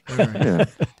that link. Right. Yeah.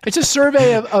 It's a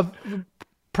survey of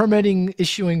permitting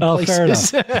issuing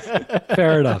places.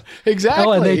 Fair enough. Exactly.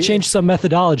 Oh, and they changed some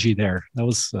methodology there. That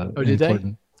was did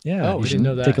important. They? Yeah. We didn't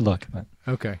know that. Take a look.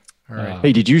 Okay. All right.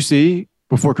 Hey, did you see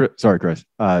before? Sorry, Chris.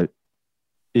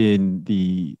 In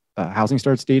the housing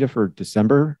starts data for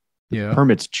December,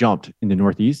 permits jumped in the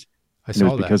Northeast. I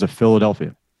saw that because of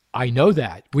Philadelphia. I know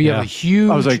that we have a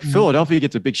huge. I was like, Philadelphia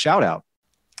gets a big shout out.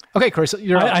 Okay, Chris,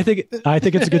 I think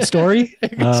it's a good story.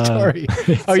 Good story.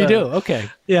 You do? Okay.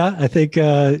 Yeah, I think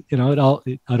it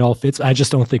all fits. I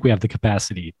just don't think we have the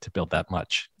capacity to build that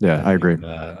much. Yeah, I agree.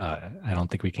 I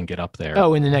don't think we can get up there.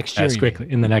 Oh, in the next year, as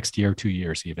quickly in the next year, 2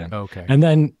 years, even. Okay. And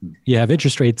then you have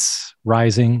interest rates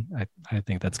rising. I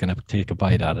think that's going to take a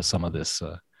bite out of some of this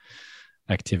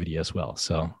activity as well.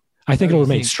 So I think it'll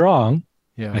remain strong.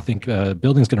 Yeah. I think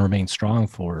building is going to remain strong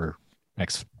for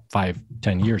next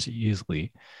 5-10 years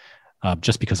easily.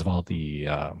 Just because of all the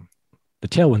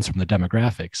tailwinds from the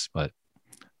demographics, but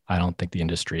I don't think the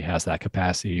industry has that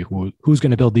capacity. Who's going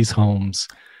to build these homes?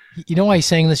 You know why he's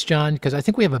saying this, John? Because I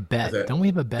think we have a bet. that- Don't we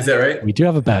have a bet? Is that right? We do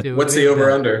have a bet. Do What's we the have a over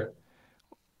bet? under?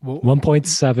 Well,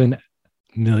 1.7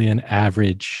 million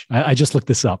average. I just looked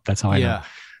this up. That's how I know. yeah.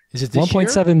 Is it this year?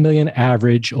 1.7 million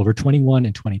average over 21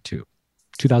 and 22.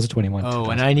 2021. Oh,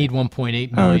 and I need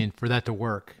 1.8 million for that to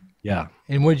work. Yeah.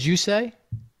 And what did you say?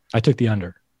 I took the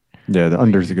under. Yeah, the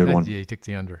under is a good one. Yeah, you took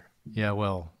the under. Yeah,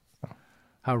 well,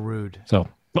 how rude. So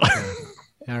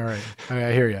All right.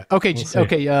 I hear you. Okay. We'll see.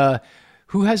 Okay.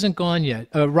 Who hasn't gone yet?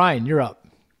 Ryan, you're up.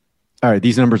 All right,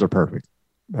 these numbers are perfect,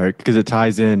 all right, because it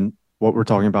ties in what we're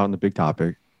talking about in the big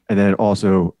topic, and then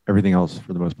also everything else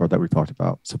for the most part that we've talked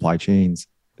about: supply chains,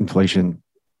 inflation.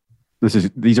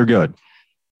 These are good.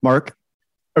 Mark,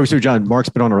 so John, Mark's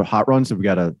been on a hot run, so we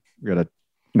gotta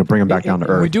bring him back down to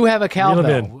We earth. do have a Reel him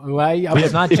cowbell. I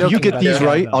was not If joking. you get about these the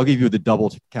right, cowbell. I'll give you the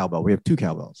double cowbell. We have 2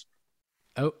 cowbells.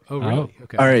 Oh, really?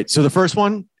 Okay. All right, so the first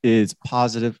one is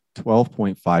positive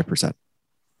 12.5%,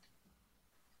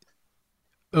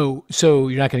 Oh, so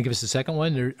you're not going to give us the second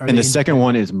one? and the second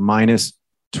one is minus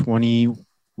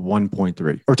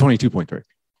 21.3 or 22.3.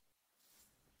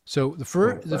 So the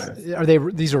first,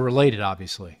 these are related,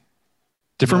 obviously.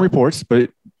 Different No. reports,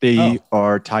 but they Oh.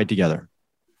 are tied together.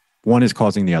 One is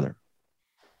causing the other.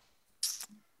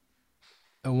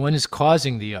 And one is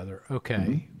causing the other.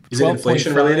 Okay. Is it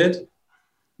inflation 12.5. related?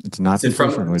 It's not Is it from?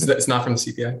 inflation related. It's not from the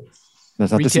CPI.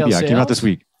 That's not the Retail CPI. It came out this sales?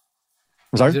 week.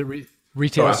 I'm Is sorry. it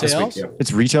retail Oh, this week, sales? yeah.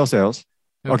 It's retail sales.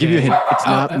 I'll give you a hint. It's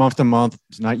not month to month.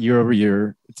 It's not year over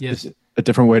year. Yes. It's a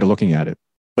different way to looking at it,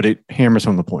 but it hammers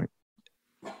home the point.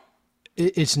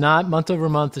 It's not month over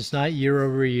month. It's not year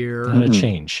over year. not a Mhm.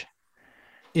 change.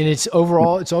 And it's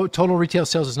overall, total retail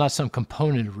sales is not some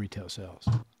component of retail sales.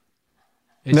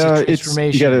 It's No, a it's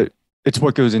transformation. it's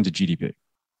what goes into GDP.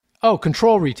 Oh,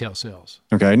 control retail sales.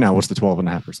 Okay, now what's the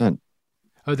 12.5%?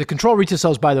 Oh, the control retail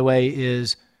sales, by the way,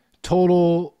 is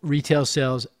total retail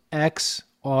sales X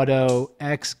auto,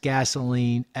 X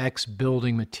gasoline, X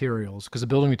building materials, because the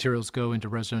building materials go into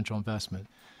residential investment.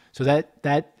 So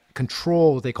that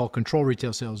control, what they call control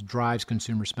retail sales, drives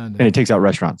consumer spending. And it takes out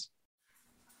restaurants.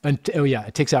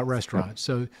 It takes out restaurants.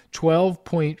 So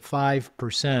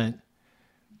 12.5%.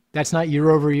 That's not year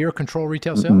over year control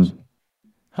retail sales?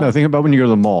 No, think about when you go to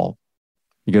the mall.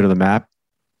 You go to the map,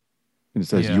 and it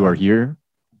says Yeah. you are here.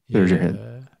 There's your hint.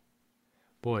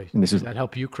 Boy, And this does is- that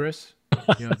help you, Chris?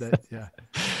 You know, yeah.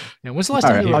 Yeah. When's the last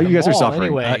All time right. you were Oh, at you a guys are mall suffering.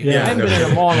 anyway? Yeah. I haven't been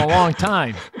in a mall in a long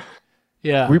time.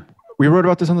 Yeah. We wrote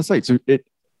about this on the site. So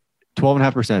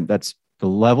 12.5%. That's the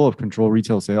level of control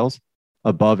retail sales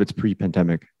above its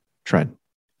pre-pandemic trend.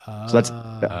 So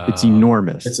it's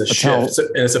enormous. It's a That's shift, and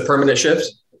it's a permanent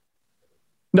shift.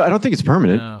 No, I don't think it's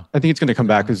permanent. No. I think it's going to come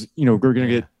back because we're going to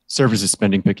get services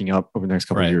spending picking up over the next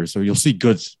couple of Right. years. So you'll see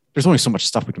goods. There's only so much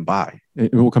stuff we can buy.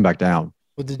 It will come back down.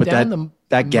 Well, But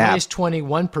that gap- minus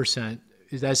 21%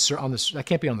 is that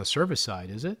can't be on the service side,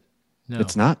 is it? No.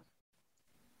 It's not.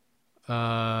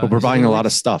 But But we're buying a lot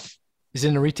of stuff. Is it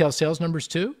in the retail sales numbers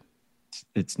too?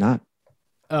 It's not.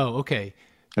 Oh, okay.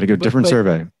 Got to go different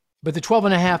survey. But the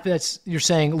 12.5, you're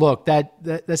saying, look,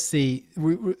 that's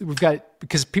we've got,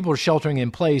 because people are sheltering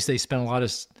in place, they spend a lot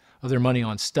of their money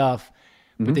on stuff,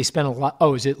 but they spend a lot.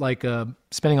 Oh, is it like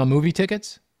spending on movie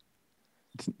tickets?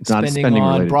 It's not Spending spending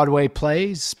on related. Broadway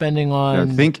plays? Spending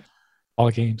on. I think All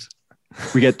games.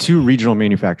 we get 2 regional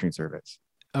manufacturing surveys.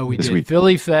 Oh, we this did. week.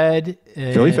 Philly Fed.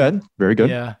 Philly Fed, very good.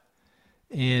 Yeah.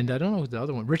 And I don't know what the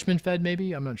other one. Richmond Fed,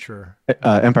 maybe? I'm not sure.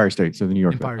 Empire State, so the New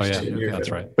York Empire Fed. Oh, yeah. State. Okay.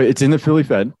 That's right. But it's in the Philly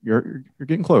Fed. You're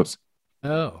getting close.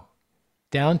 Oh,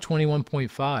 down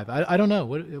 21.5. I don't know.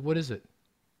 What is it?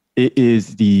 It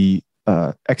is the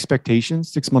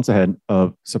expectations 6 months ahead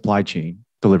of supply chain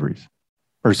deliveries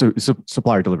or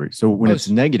supplier deliveries. So when it's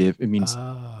negative, it means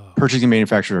Oh. purchasing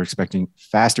manufacturers are expecting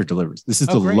faster deliveries. This is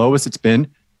the great. lowest it's been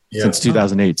since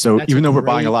 2008. So That's even a though we're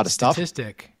buying a great lot of stuff,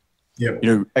 statistic.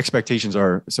 expectations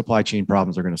are supply chain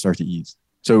problems are going to start to ease.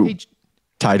 So Hey,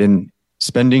 tied in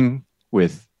spending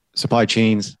with supply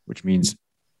chains, which means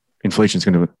inflation is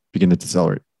going to begin to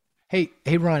decelerate. Hey,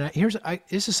 Ron.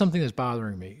 This is something that's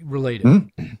bothering me. Related.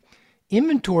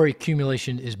 Inventory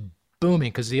accumulation is booming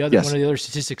because one of the other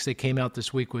statistics that came out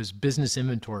this week was business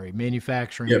inventory,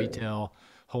 manufacturing, retail,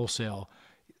 wholesale,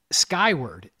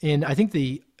 skyward. And I think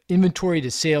the inventory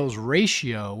to sales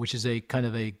ratio, which is a kind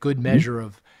of a good measure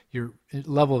of your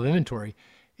level of inventory,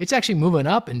 it's actually moving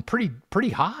up and pretty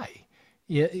high.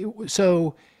 Yeah.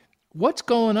 So what's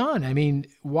going on? I mean,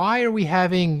 why are we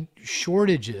having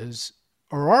shortages,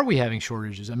 or are we having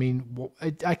shortages? I mean,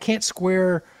 I can't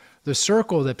square the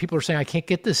circle that people are saying I can't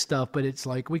get this stuff, but it's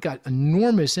like we got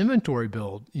enormous inventory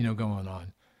build, going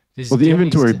on. Well, the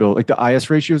inventory build, like the IS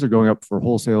ratios are going up for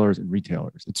wholesalers and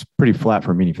retailers. It's pretty flat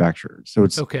for manufacturers. So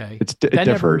it's okay. It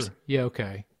differs.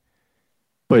 Okay.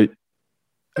 But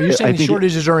are you saying the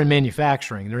shortages are in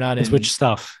manufacturing? They're not in which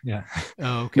stuff? Yeah.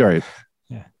 Oh, okay. Right.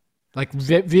 Yeah. Like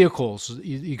vehicles,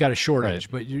 you got a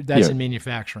shortage, but that's in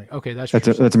manufacturing. Okay, that's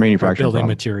a manufacturing building problem.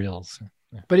 materials.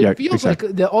 But it feels like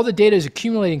all the data is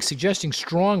accumulating, suggesting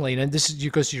strongly, and this is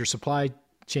because of your supply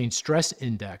chain stress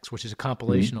index, which is a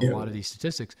compilation of a lot of these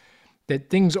statistics, that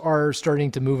things are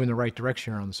starting to move in the right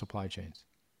direction on the supply chains.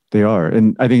 They are,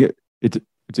 and I think it's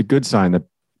a good sign that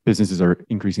businesses are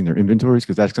increasing their inventories,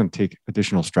 because that's going to take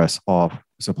additional stress off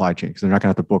the supply chain, because they're not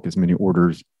going to have to book as many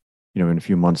orders, in a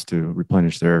few months to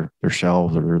replenish their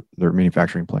shelves or their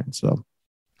manufacturing plants. So.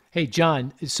 Hey,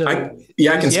 John, so I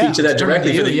can speak to that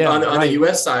directly. On the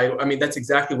U.S. side, I mean, that's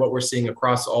exactly what we're seeing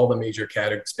across all the major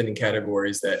spending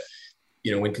categories, that,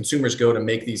 when consumers go to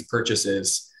make these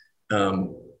purchases,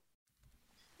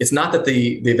 it's not that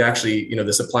they've actually,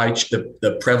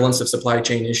 the prevalence of supply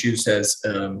chain issues has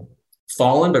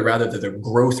fallen, but rather that the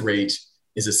growth rate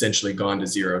is essentially gone to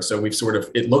zero. So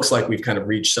it looks like we've kind of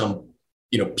reached some,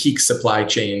 peak supply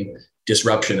chain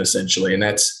disruption essentially. And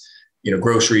that's,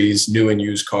 groceries, new and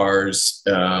used cars,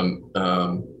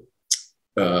 clothing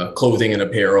and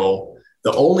apparel.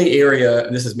 The only area,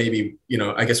 and this is maybe,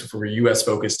 I guess if we're US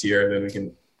focused here, then we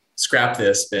can scrap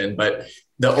this, Ben, but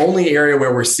the only area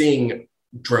where we're seeing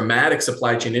dramatic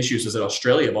supply chain issues is in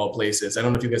Australia, of all places. I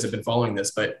don't know if you guys have been following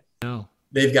this, but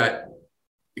they've got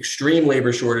extreme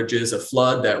labor shortages, a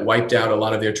flood that wiped out a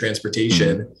lot of their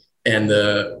transportation, and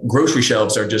the grocery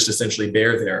shelves are just essentially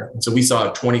bare there. And so we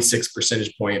saw a 26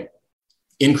 percentage point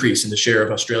increase in the share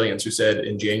of Australians who said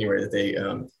in January that they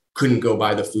couldn't go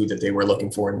buy the food that they were looking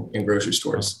for in grocery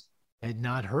stores. I had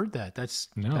not heard that. That's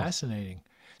fascinating.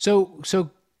 So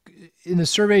in the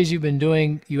surveys you've been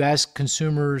doing, you ask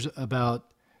consumers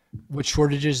about what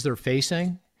shortages they're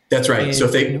facing. That's right. So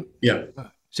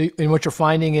what you're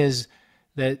finding is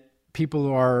that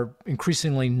people are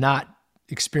increasingly not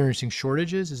experiencing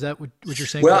shortages. Is that what you're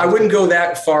saying? Well, I wouldn't go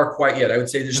that far quite yet. I would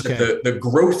say that the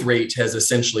growth rate has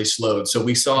essentially slowed. So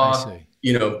we saw,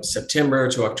 September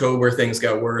to October, things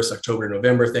got worse. October to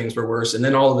November, things were worse. And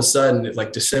then all of a sudden,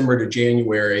 like December to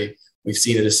January, we've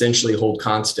seen it essentially hold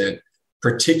constant,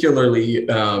 particularly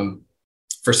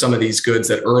for some of these goods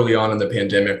that early on in the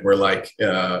pandemic were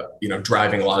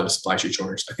driving a lot of the supply chain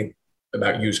shortage. I think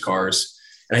about used cars.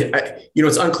 And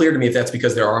it's unclear to me if that's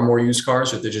because there are more used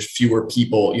cars or if there's just fewer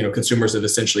people, consumers have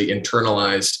essentially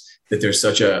internalized that there's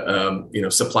such a,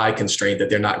 supply constraint that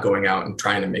they're not going out and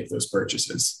trying to make those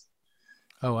purchases.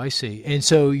 Oh, I see. And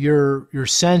so your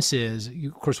sense is,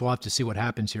 of course, we'll have to see what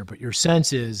happens here, but your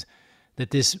sense is that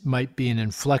this might be an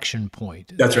inflection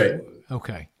point. That's right.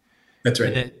 Okay. That's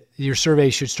right. And that your survey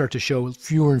should start to show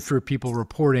fewer and fewer people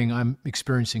reporting I'm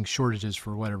experiencing shortages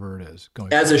for whatever it is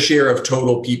going as a share of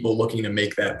total people looking to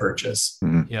make that purchase.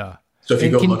 Mm-hmm. Yeah. So if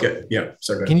you can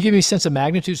you give me a sense of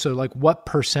magnitude? So like what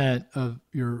percent of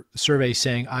your survey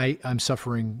saying I'm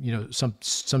suffering,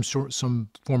 some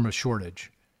form of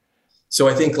shortage? So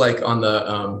I think like on the,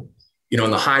 on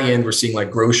the high end, we're seeing like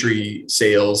grocery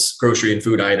sales, grocery and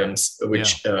food items,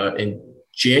 which in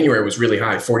January was really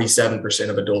high. 47%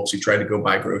 of adults who tried to go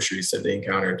buy groceries said they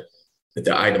encountered that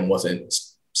the item wasn't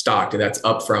stocked. And that's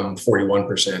up from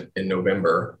 41% in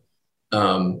November.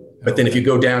 But then if you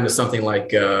go down to something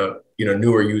like,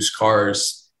 newer used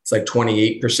cars, it's like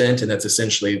 28%. And that's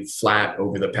essentially flat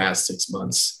over the past 6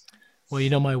 months.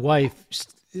 Well, my wife,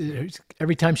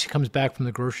 every time she comes back from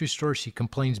the grocery store, she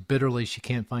complains bitterly she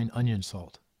can't find onion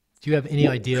salt. Do you have any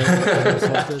idea what onion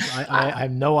salt is? I have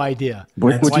no idea.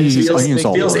 What do you use onion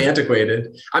salt? It feels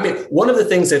antiquated. I mean, one of the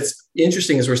things that's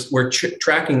interesting is we're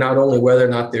tracking not only whether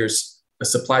or not there's a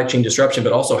supply chain disruption,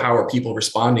 but also how are people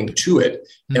responding to it.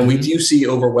 Mm-hmm. And we do see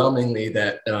overwhelmingly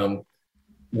that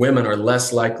women are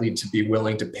less likely to be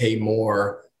willing to pay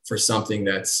more for something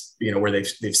that's, where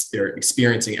they're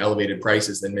experiencing elevated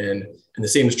prices than men. And the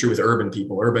same is true with urban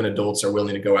people. Urban adults are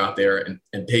willing to go out there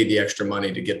and pay the extra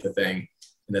money to get the thing.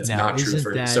 And that's not true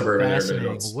for suburban urban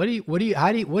adults.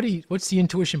 What's the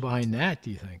intuition behind that,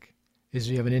 do you think? Do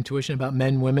you have an intuition about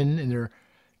men, women, and their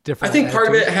different I think part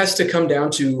of it has to come down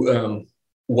to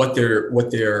what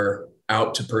they're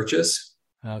out to purchase.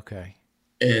 Okay.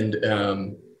 And,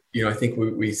 I think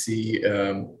we see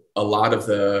a lot of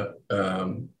the,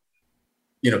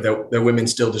 that women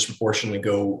still disproportionately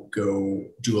go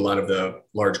do a lot of the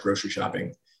large grocery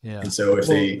shopping. Yeah. And so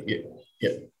so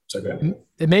go ahead.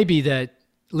 It may be that,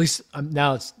 at least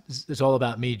now it's all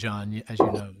about me, John, as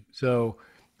you know. So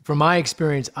from my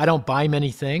experience, I don't buy many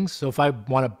things. So if I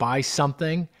want to buy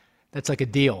something, that's like a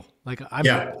deal. Like I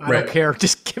don't care.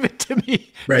 Just give it to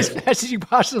me right. as fast as you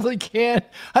possibly can.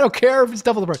 I don't care if it's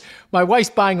double the price. My wife's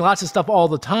buying lots of stuff all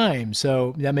the time,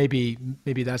 so that maybe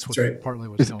that's what partly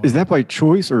what's going on. Is that by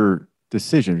choice or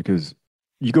decision? Because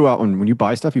you go out when you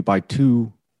buy stuff, you buy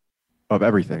 2 of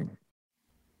everything.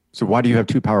 So why do you have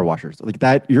 2 power washers like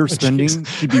that? Your spending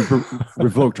should be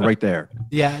revoked right there.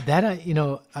 Yeah, that I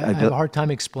have a hard time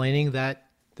explaining that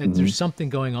there's something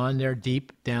going on there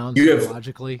deep down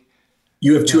psychologically.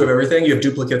 You have 2 of everything? You have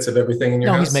duplicates of everything in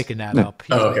your house? No, he's making that up.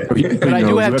 Okay. But I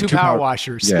do have 2 power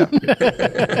washers. Yeah.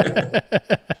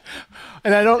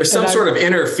 And I don't. There's some sort of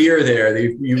inner fear there.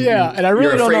 And I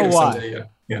really don't know why.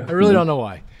 Yeah. I really don't know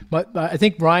why. But I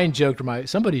think Brian joked, or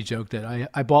somebody joked that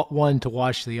I bought one to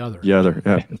wash the other. The other,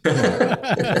 yeah.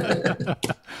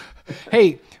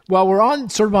 Hey, while we're on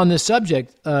this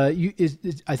subject, I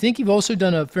think you've also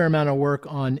done a fair amount of work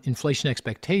on inflation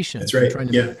expectations. That's right.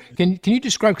 Yeah. Can you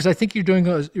describe? Because I think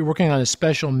you're working on a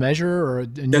special measure or.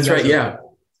 That's right. Yeah.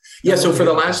 Yeah. So for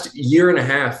the last year and a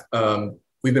half,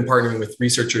 we've been partnering with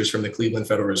researchers from the Cleveland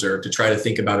Federal Reserve to try to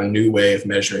think about a new way of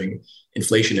measuring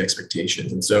inflation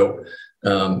expectations, and so.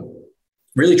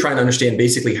 Really trying to understand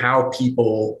basically how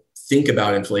people think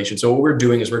about inflation. So what we're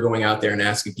doing is we're going out there and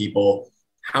asking people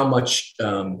how much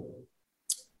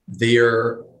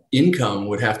their income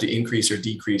would have to increase or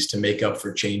decrease to make up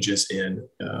for changes in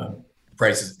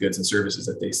prices of goods and services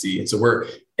that they see. And so we're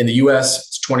in the US,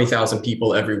 it's 20,000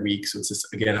 people every week. So it's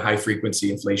just, again, high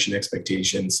frequency inflation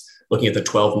expectations, looking at the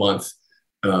 12-month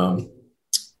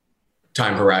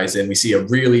time horizon. We see a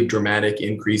really dramatic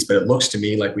increase, but it looks to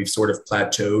me like we've sort of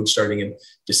plateaued starting in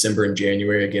December and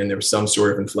January. Again, there was some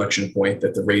sort of inflection point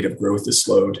that the rate of growth is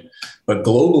slowed. But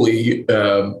globally,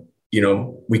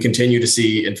 we continue to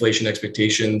see inflation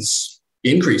expectations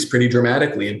increase pretty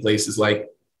dramatically in places like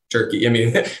Turkey. I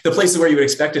mean, the places where you would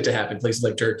expect it to happen, places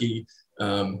like Turkey,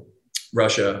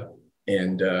 Russia,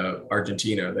 and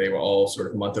Argentina, they were all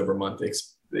sort of month over month.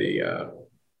 They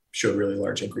showed really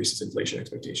large increases in inflation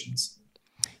expectations.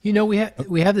 We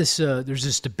have this. There's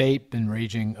this debate been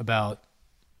raging about,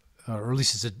 or at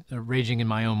least it's raging in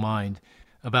my own mind,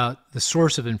 about the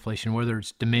source of inflation, whether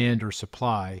it's demand or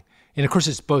supply. And of course,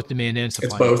 it's both demand and supply.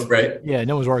 It's both, right? Yeah,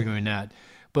 no one's arguing that.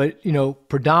 But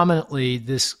predominantly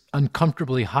this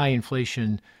uncomfortably high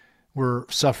inflation we're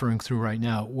suffering through right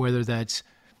now, whether that's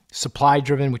supply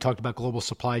driven. We talked about global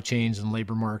supply chains and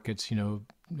labor markets.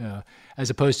 As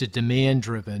opposed to demand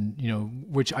driven,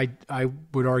 which I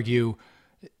would argue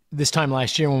this time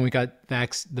last year when we got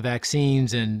the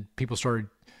vaccines and people started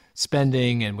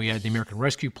spending and we had the American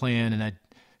Rescue Plan and that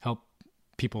helped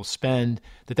people spend,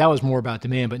 that was more about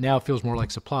demand, but now it feels more like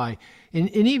supply. In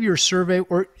any of your survey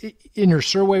or in your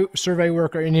survey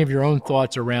work or any of your own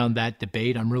thoughts around that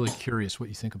debate, I'm really curious what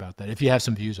you think about that, if you have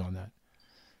some views on that.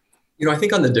 I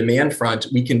think on the demand front,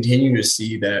 we continue to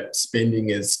see that spending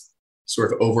is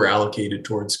sort of over allocated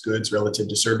towards goods relative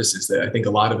to services that I think a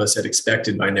lot of us had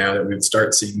expected by now that we would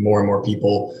start seeing more and more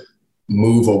people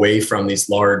move away from these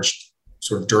large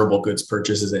sort of durable goods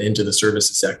purchases and into the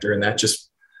services sector. And that just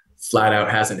flat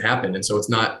out hasn't happened. And so it's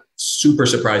not super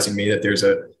surprising to me that there's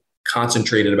a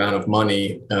concentrated amount of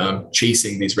money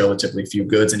chasing these relatively few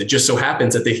goods. And it just so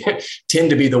happens that they tend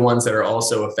to be the ones that are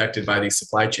also affected by these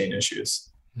supply chain issues.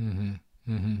 Mm-hmm.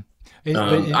 Mm-hmm.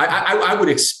 I would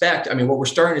expect, what we're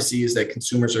starting to see is that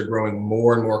consumers are growing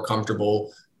more and more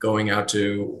comfortable going out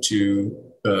to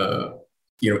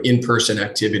in-person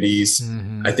activities.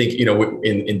 Mm-hmm. I think,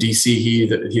 in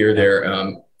DC here,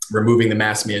 they're removing the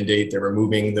mask mandate. They're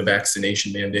removing the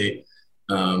vaccination mandate.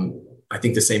 I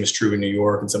think the same is true in New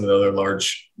York and some of the other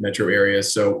large metro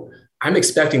areas. So I'm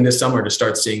expecting this summer to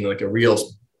start seeing like a real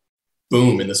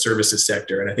boom in the services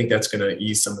sector. And I think that's going to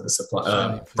ease some of the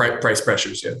supply price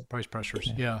pressures. Yeah. Price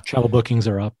pressures. Yeah. Travel bookings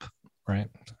are up, right?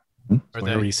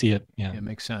 Wherever you see it. Yeah. It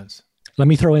makes sense. Let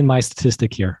me throw in my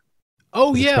statistic here.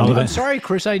 Oh yeah. I'm sorry,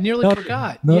 Chris. I nearly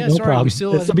forgot. No problem.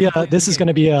 This is going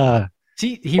to be a,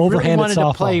 see, he really wanted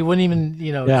to play. He wouldn't even,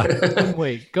 couldn't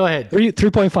wait. Go ahead.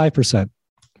 3.5%.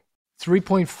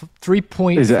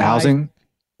 3.5. Is it housing?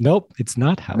 Nope. It's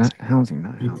not housing. Not housing.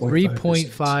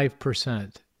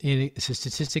 3.5%. It's a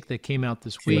statistic that came out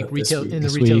this week.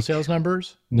 Retail sales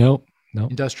numbers? No.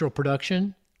 Industrial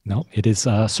production? No, it is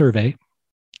a survey.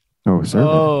 Oh, survey.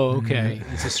 Oh, okay.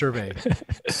 It's a survey.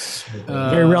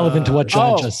 Very relevant to what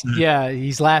John just said. Yeah,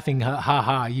 he's laughing. Ha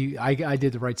ha. I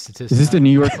did the right statistic. Is this the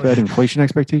New York Fed inflation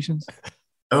expectations?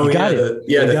 Oh, you yeah. got The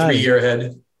 3-year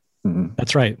ahead. Mm-hmm.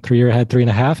 That's right. 3 year ahead,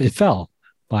 3.5. It fell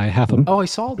by half a I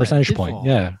saw that. percentage point. Fall,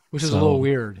 yeah. Which is a little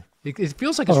weird. It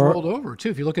feels like it's rolled over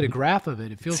too. If you look at a graph of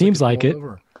it, it feels seems like it.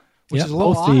 Over. which is a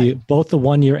little both the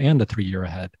 1 year and the 3 year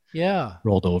ahead. Yeah.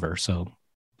 Rolled over. So,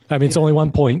 I mean, it's only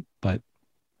 1 point, but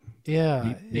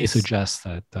yeah, they suggest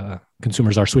that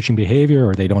consumers are switching behavior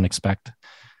or they don't expect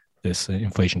this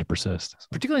inflation to persist.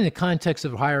 Particularly in the context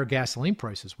of higher gasoline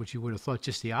prices, which you would have thought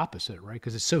just the opposite, right?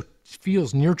 Because it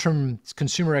feels near-term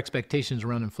consumer expectations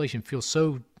around inflation feel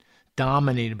so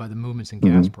dominated by the movements in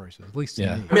gas prices, at least to me.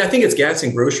 I mean, I think it's gas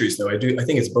and groceries, though. I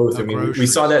think it's both. I mean, we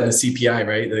saw that in the CPI,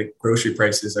 right? The grocery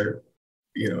prices are,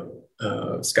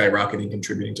 skyrocketing,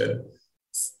 contributing to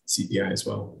CPI as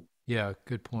well. Yeah,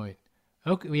 good point.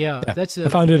 Okay, yeah. I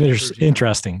found it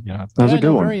interesting. Yeah, that was a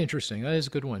good one. Very interesting. That is a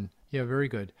good one. Yeah, very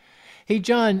good. Hey,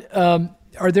 John,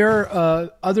 are there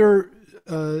other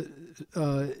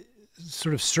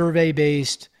sort of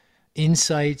survey-based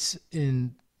insights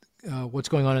in what's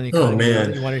going on in the economy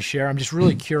that you want to share? I'm just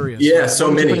really curious. Yeah, so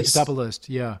many. Put at the top of the list.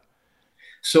 Yeah.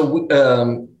 So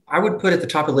I would put at the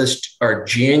top of the list our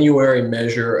January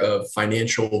measure of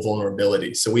financial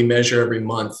vulnerability. So we measure every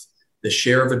month the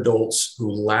share of adults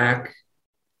who lack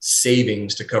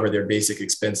savings to cover their basic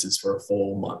expenses for a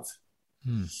full month.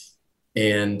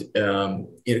 And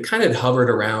it kind of hovered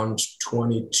around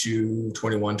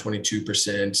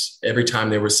 22%. Every time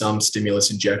there was some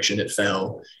stimulus injection, it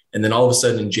fell. And then all of a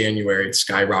sudden in January, it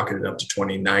skyrocketed up to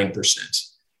 29%, which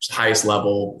is the highest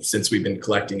level since we've been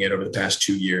collecting it over the past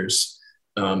 2 years.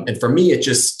 And for me, it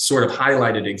just sort of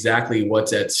highlighted exactly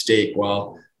what's at stake.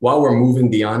 While we're moving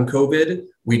beyond COVID,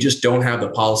 we just don't have the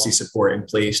policy support in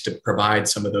place to provide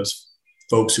some of those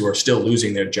folks who are still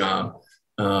losing their job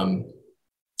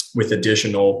with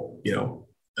additional,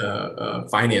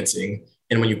 financing.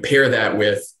 And when you pair that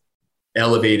with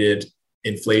elevated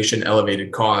inflation,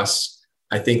 elevated costs,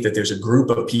 I think that there's a group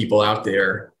of people out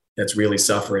there that's really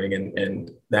suffering.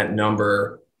 And that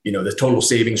number, the total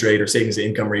savings rate or savings to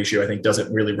income ratio, I think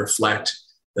doesn't really reflect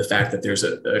the fact that there's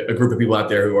a group of people out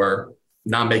there who are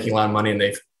not making a lot of money and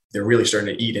they're really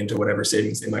starting to eat into whatever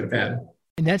savings they might have had.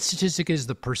 And that statistic is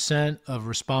the percent of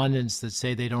respondents that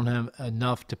say they don't have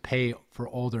enough to pay for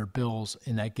all their bills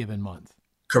in that given month.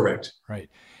 Correct. Right.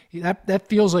 That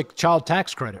feels like child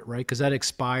tax credit, right? Because that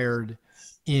expired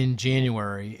in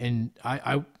January, and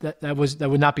that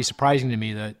would not be surprising to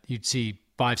me that you'd see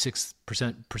 5-6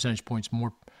 percentage points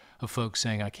more of folks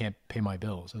saying I can't pay my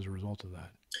bills as a result of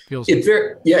that.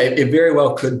 It very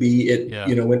well could be.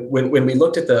 When we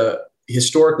looked at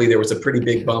historically, there was a pretty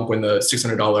big bump when the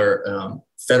 $600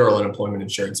 federal unemployment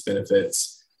insurance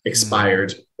benefits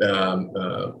expired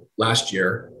last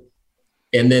year.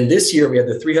 And then this year we had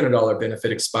the $300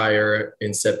 benefit expire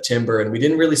in September, and we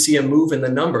didn't really see a move in the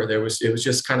number. It was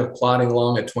just kind of plodding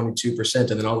along at 22%. And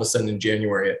then all of a sudden in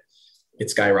January,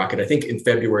 it skyrocketed. I think in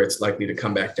February, it's likely to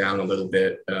come back down a little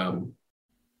bit.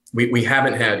 We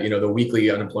haven't had, the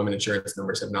weekly unemployment insurance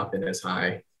numbers have not been as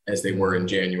high as they were in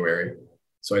January.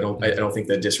 So I don't think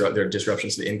that there are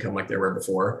disruptions to the income like there were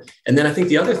before. And then I think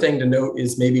the other thing to note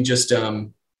is maybe just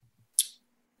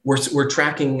we're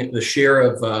tracking the share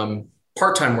of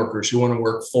part-time workers who want to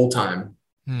work full-time.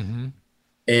 Mm-hmm.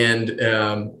 And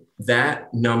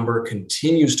that number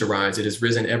continues to rise. It has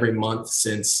risen every month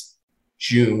since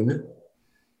June.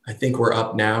 I think we're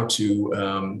up now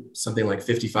to something like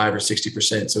 55 or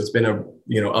 60%. So it's been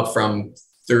up from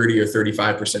 30 or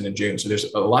 35% in June. So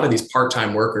there's a lot of these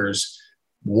part-time workers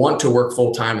want to work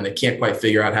full-time and they can't quite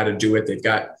figure out how to do it. They've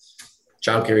got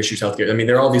childcare issues, healthcare. I mean,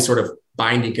 there are all these sort of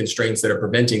binding constraints that are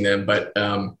preventing them, but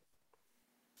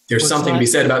there's something to be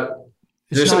said about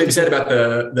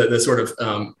the sort of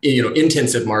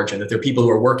intensive margin, that there are people who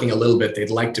are working a little bit,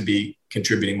 they'd like to be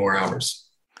contributing more hours.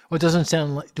 Well, it doesn't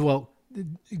sound like,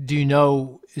 do you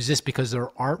know, is this because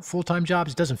there aren't full-time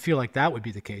jobs? It doesn't feel like that would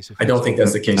be the case. I don't think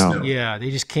that's the case. No. Yeah,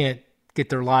 they just can't get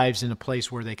their lives in a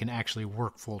place where they can actually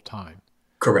work full-time.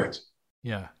 Correct.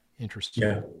 Yeah, interesting.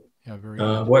 Yeah. Very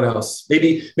good. What else?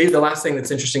 Maybe the last thing that's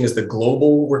interesting is the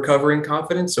global recovery and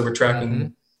confidence. So we're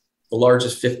tracking the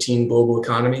largest 15 global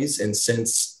economies. And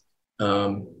since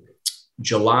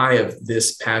July of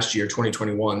this past year,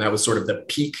 2021, that was sort of the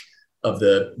peak of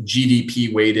the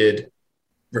GDP-weighted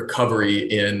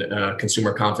recovery in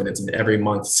consumer confidence. And every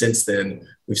month since then,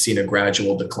 we've seen a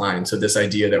gradual decline. So this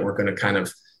idea that we're going to kind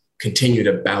of continue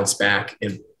to bounce back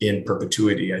in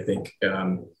perpetuity, I think,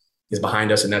 is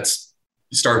behind us. And that's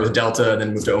started with Delta and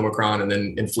then moved to Omicron and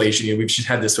then inflation. We've just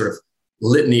had this sort of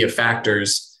litany of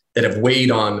factors that have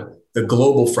weighed on the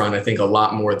global front, I think, a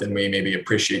lot more than we maybe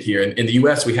appreciate here. In the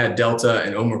US, we had Delta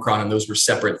and Omicron, and those were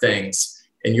separate things.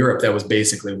 In Europe, that was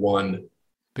basically one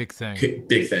big thing.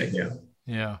 Yeah.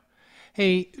 Yeah.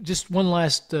 Hey, just one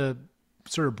last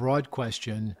sort of broad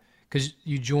question, because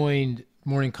you joined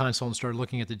Morning Consult and started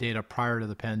looking at the data prior to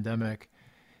the pandemic.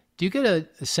 Do you get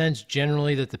a sense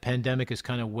generally that the pandemic is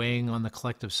kind of weighing on the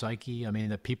collective psyche? I mean,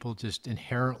 that people just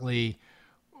inherently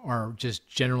are just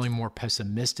generally more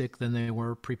pessimistic than they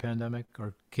were pre-pandemic,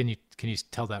 or can you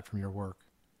tell that from your work?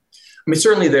 I mean,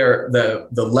 certainly the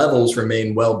levels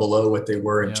remain well below what they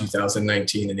were in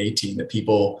 2019 and 18. That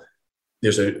people,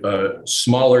 there's a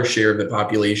smaller share of the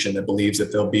population that believes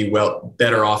that they'll be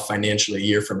better off financially a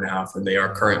year from now than they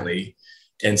are currently,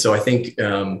 and so I think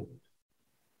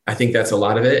that's a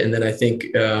lot of it. And then I think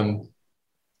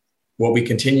what we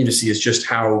continue to see is just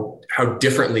how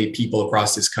differently people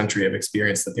across this country have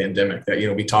experienced the pandemic. That,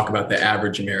 we talk about the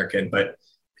average American, but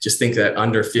I just think that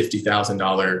under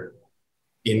 $50,000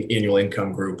 annual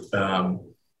income group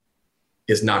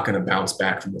is not going to bounce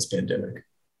back from this pandemic.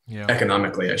 Yeah.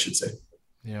 Economically, I should say.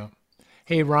 Yeah.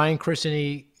 Hey, Ryan, Chris,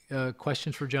 any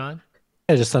questions for John?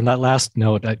 Yeah, just on that last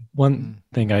note, one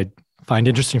thing I find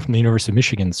interesting from the University of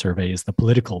Michigan survey is the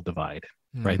political divide,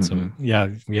 right? Mm-hmm.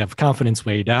 So we have confidence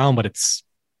way down, but it's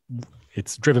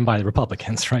driven by the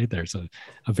Republicans, right? There's a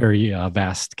very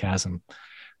vast chasm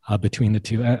between the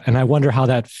two. And I wonder how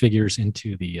that figures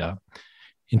into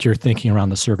your thinking around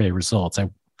the survey results.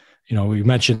 We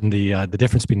mentioned the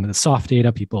difference between the soft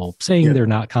data, people saying they're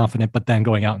not confident, but then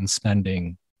going out and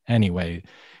spending anyway.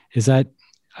 Is that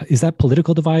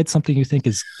political divide something you think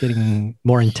is getting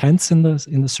more intense in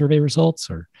the survey results,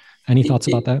 or any thoughts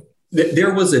about that?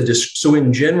 There was so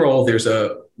in general, there's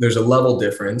a level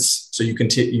difference. So you can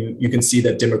see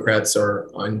that Democrats are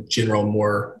in general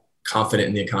more confident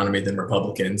in the economy than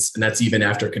Republicans, and that's even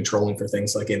after controlling for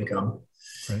things like income.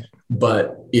 Right.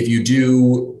 But if you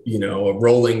do, a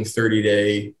rolling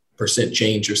 30-day %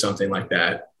 change or something like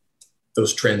that,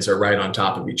 those trends are right on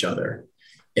top of each other.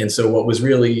 And so what was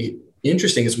really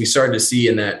interesting is we started to see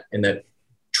in that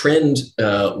trend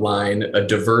line a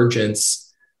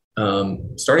divergence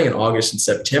starting in August and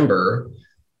September.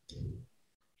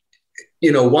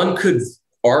 One could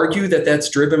argue that that's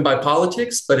driven by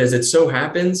politics, but as it so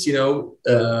happens,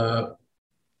 a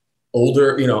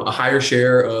higher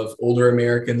share of older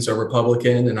Americans are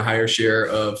Republican, and a higher share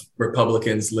of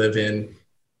Republicans live in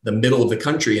the middle of the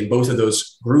country. And both of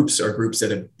those groups are groups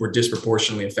that were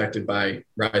disproportionately affected by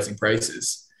rising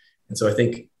prices. And so I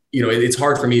think, it's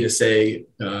hard for me to say,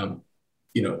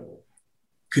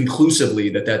 conclusively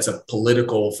that that's a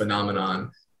political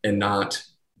phenomenon and not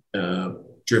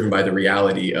driven by the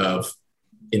reality of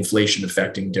inflation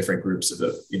affecting different groups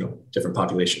of different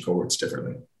population cohorts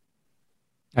differently.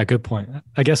 A good point.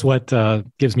 I guess what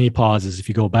gives me pause is if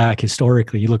you go back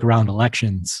historically, you look around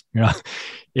elections,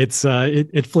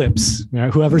 it flips.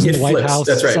 Whoever's in the White House,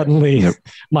 suddenly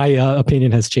my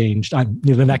opinion has changed.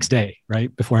 The next day,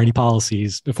 right before any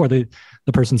policies, before the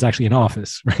person's actually in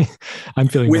office, right? I'm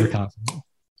feeling more confident.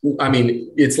 I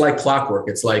mean, it's like clockwork.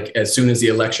 It's like as soon as the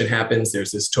election happens,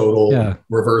 there's this total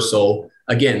reversal.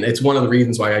 Again, it's one of the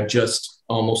reasons why I just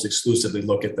almost exclusively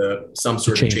look at some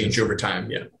sort of change over time.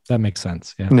 Yeah, that makes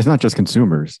sense. Yeah, and it's not just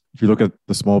consumers. If you look at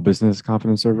the small business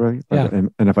confidence survey, and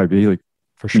NFIB,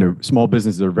 for sure, small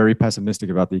businesses are very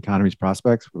pessimistic about the economy's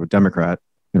prospects with a Democrat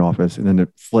in office, and then it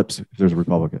flips if there's a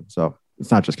Republican. So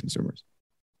it's not just consumers.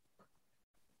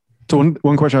 So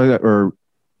one question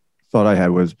thought I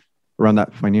had was around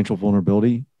that financial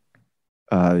vulnerability.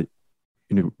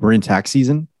 We're in tax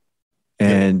season,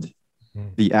 and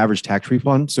the average tax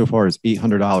refund so far is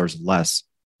 $800 less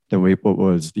than what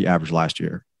was the average last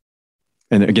year.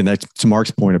 And again, that's to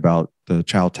Mark's point about the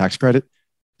child tax credit.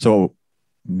 So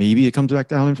maybe it comes back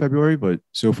down in February, but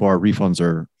so far refunds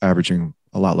are averaging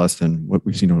a lot less than what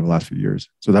we've seen over the last few years.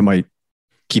 So that might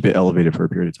keep it elevated for a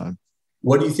period of time.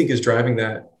 What do you think is driving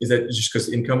that? Is that just because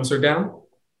incomes are down?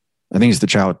 I think it's the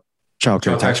child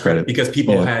tax credit. Because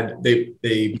people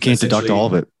you can't deduct all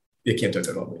of it. They can't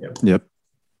deduct all of it. Yeah. Yep.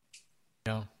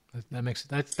 Yeah, that makes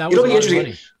that was a lot of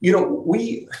money.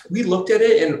 We looked at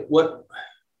it, and what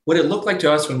it looked like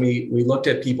to us when we looked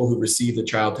at people who received the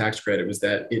child tax credit was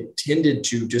that it tended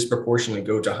to disproportionately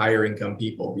go to higher income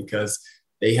people because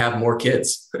they have more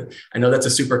kids. I know that's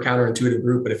a super counterintuitive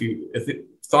group, but if you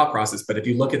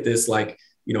look at this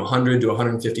 100 to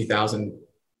 150,000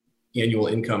 annual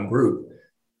income group,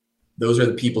 those are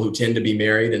the people who tend to be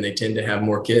married and they tend to have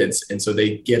more kids. And so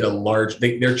they get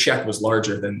their check was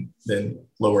larger than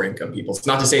lower income people. It's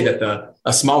not to say that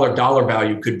a smaller dollar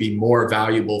value could be more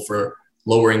valuable for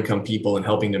lower income people and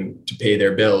helping them to pay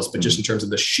their bills. But just in terms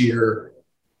of the sheer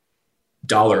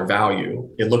dollar value,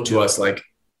 it looked to us like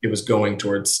it was going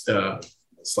towards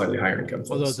slightly higher income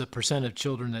folks. Although the percent of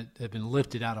children that have been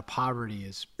lifted out of poverty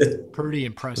is pretty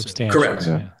impressive. Correct.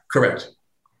 Yeah. Correct.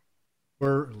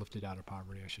 Were lifted out of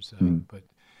poverty, I should say. But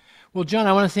Well, John,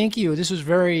 I want to thank you. This was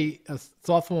very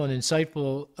thoughtful and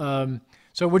insightful.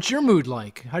 So what's your mood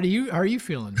like? How are you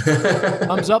feeling?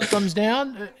 Thumbs up, thumbs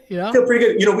down? I feel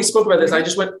pretty good. We spoke about this. I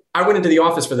went into the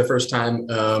office for the first time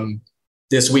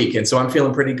this week. And so I'm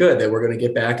feeling pretty good that we're going to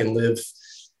get back and live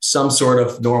some sort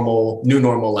of new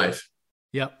normal life.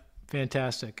 Yep.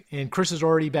 Fantastic. And Chris is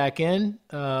already back in.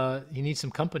 He needs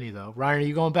some company though. Ryan, are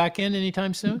you going back in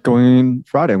anytime soon? Going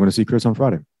Friday. I'm going to see Chris on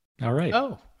Friday. All right.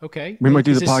 Oh, okay. We might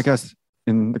do the podcast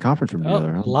in the conference room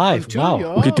together. Huh? Live.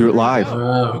 Wow. We could do it live.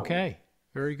 Okay.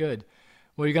 Very good.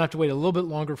 Well, you're going to have to wait a little bit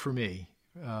longer for me.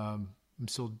 I'm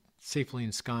still safely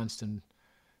ensconced in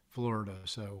Florida,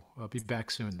 so I'll be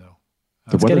back soon, though.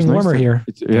 It's getting warmer here.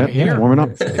 It's warming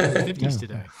up. It's 50s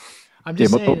today. I'm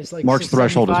just saying it's like March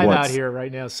threshold is what? out here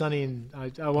right now, sunny, and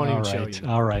I won't even show you.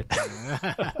 All right.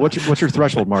 What's your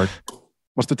threshold, Mark?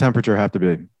 What's the temperature have to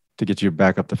be to get you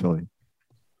back up to Philly?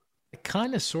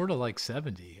 Kind of, sort of like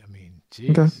 70. I mean, geez.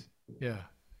 Okay. Yeah.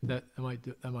 That might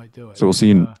do it. So we'll see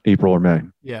in April or May.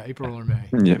 Yeah, April or May.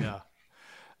 Yeah.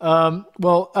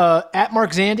 At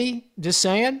Mark Zandi, just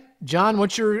saying. John,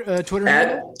 what's your Twitter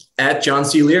handle? At John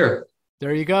C. Lear.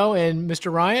 There you go. And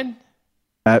Mr. Ryan?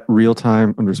 At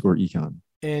realtime_econ.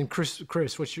 And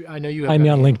Chris, what's your? I know you have. I'm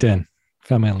on LinkedIn.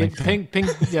 Found me on LinkedIn. Ping,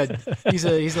 yeah, he's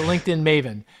a LinkedIn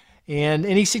maven. And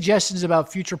any suggestions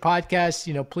about future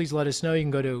podcasts, please let us know. You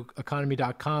can go to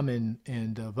economy.com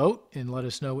and vote and let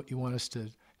us know what you want us to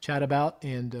chat about,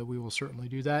 and we will certainly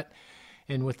do that.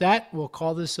 And with that, we'll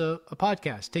call this a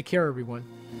podcast. Take care, everyone.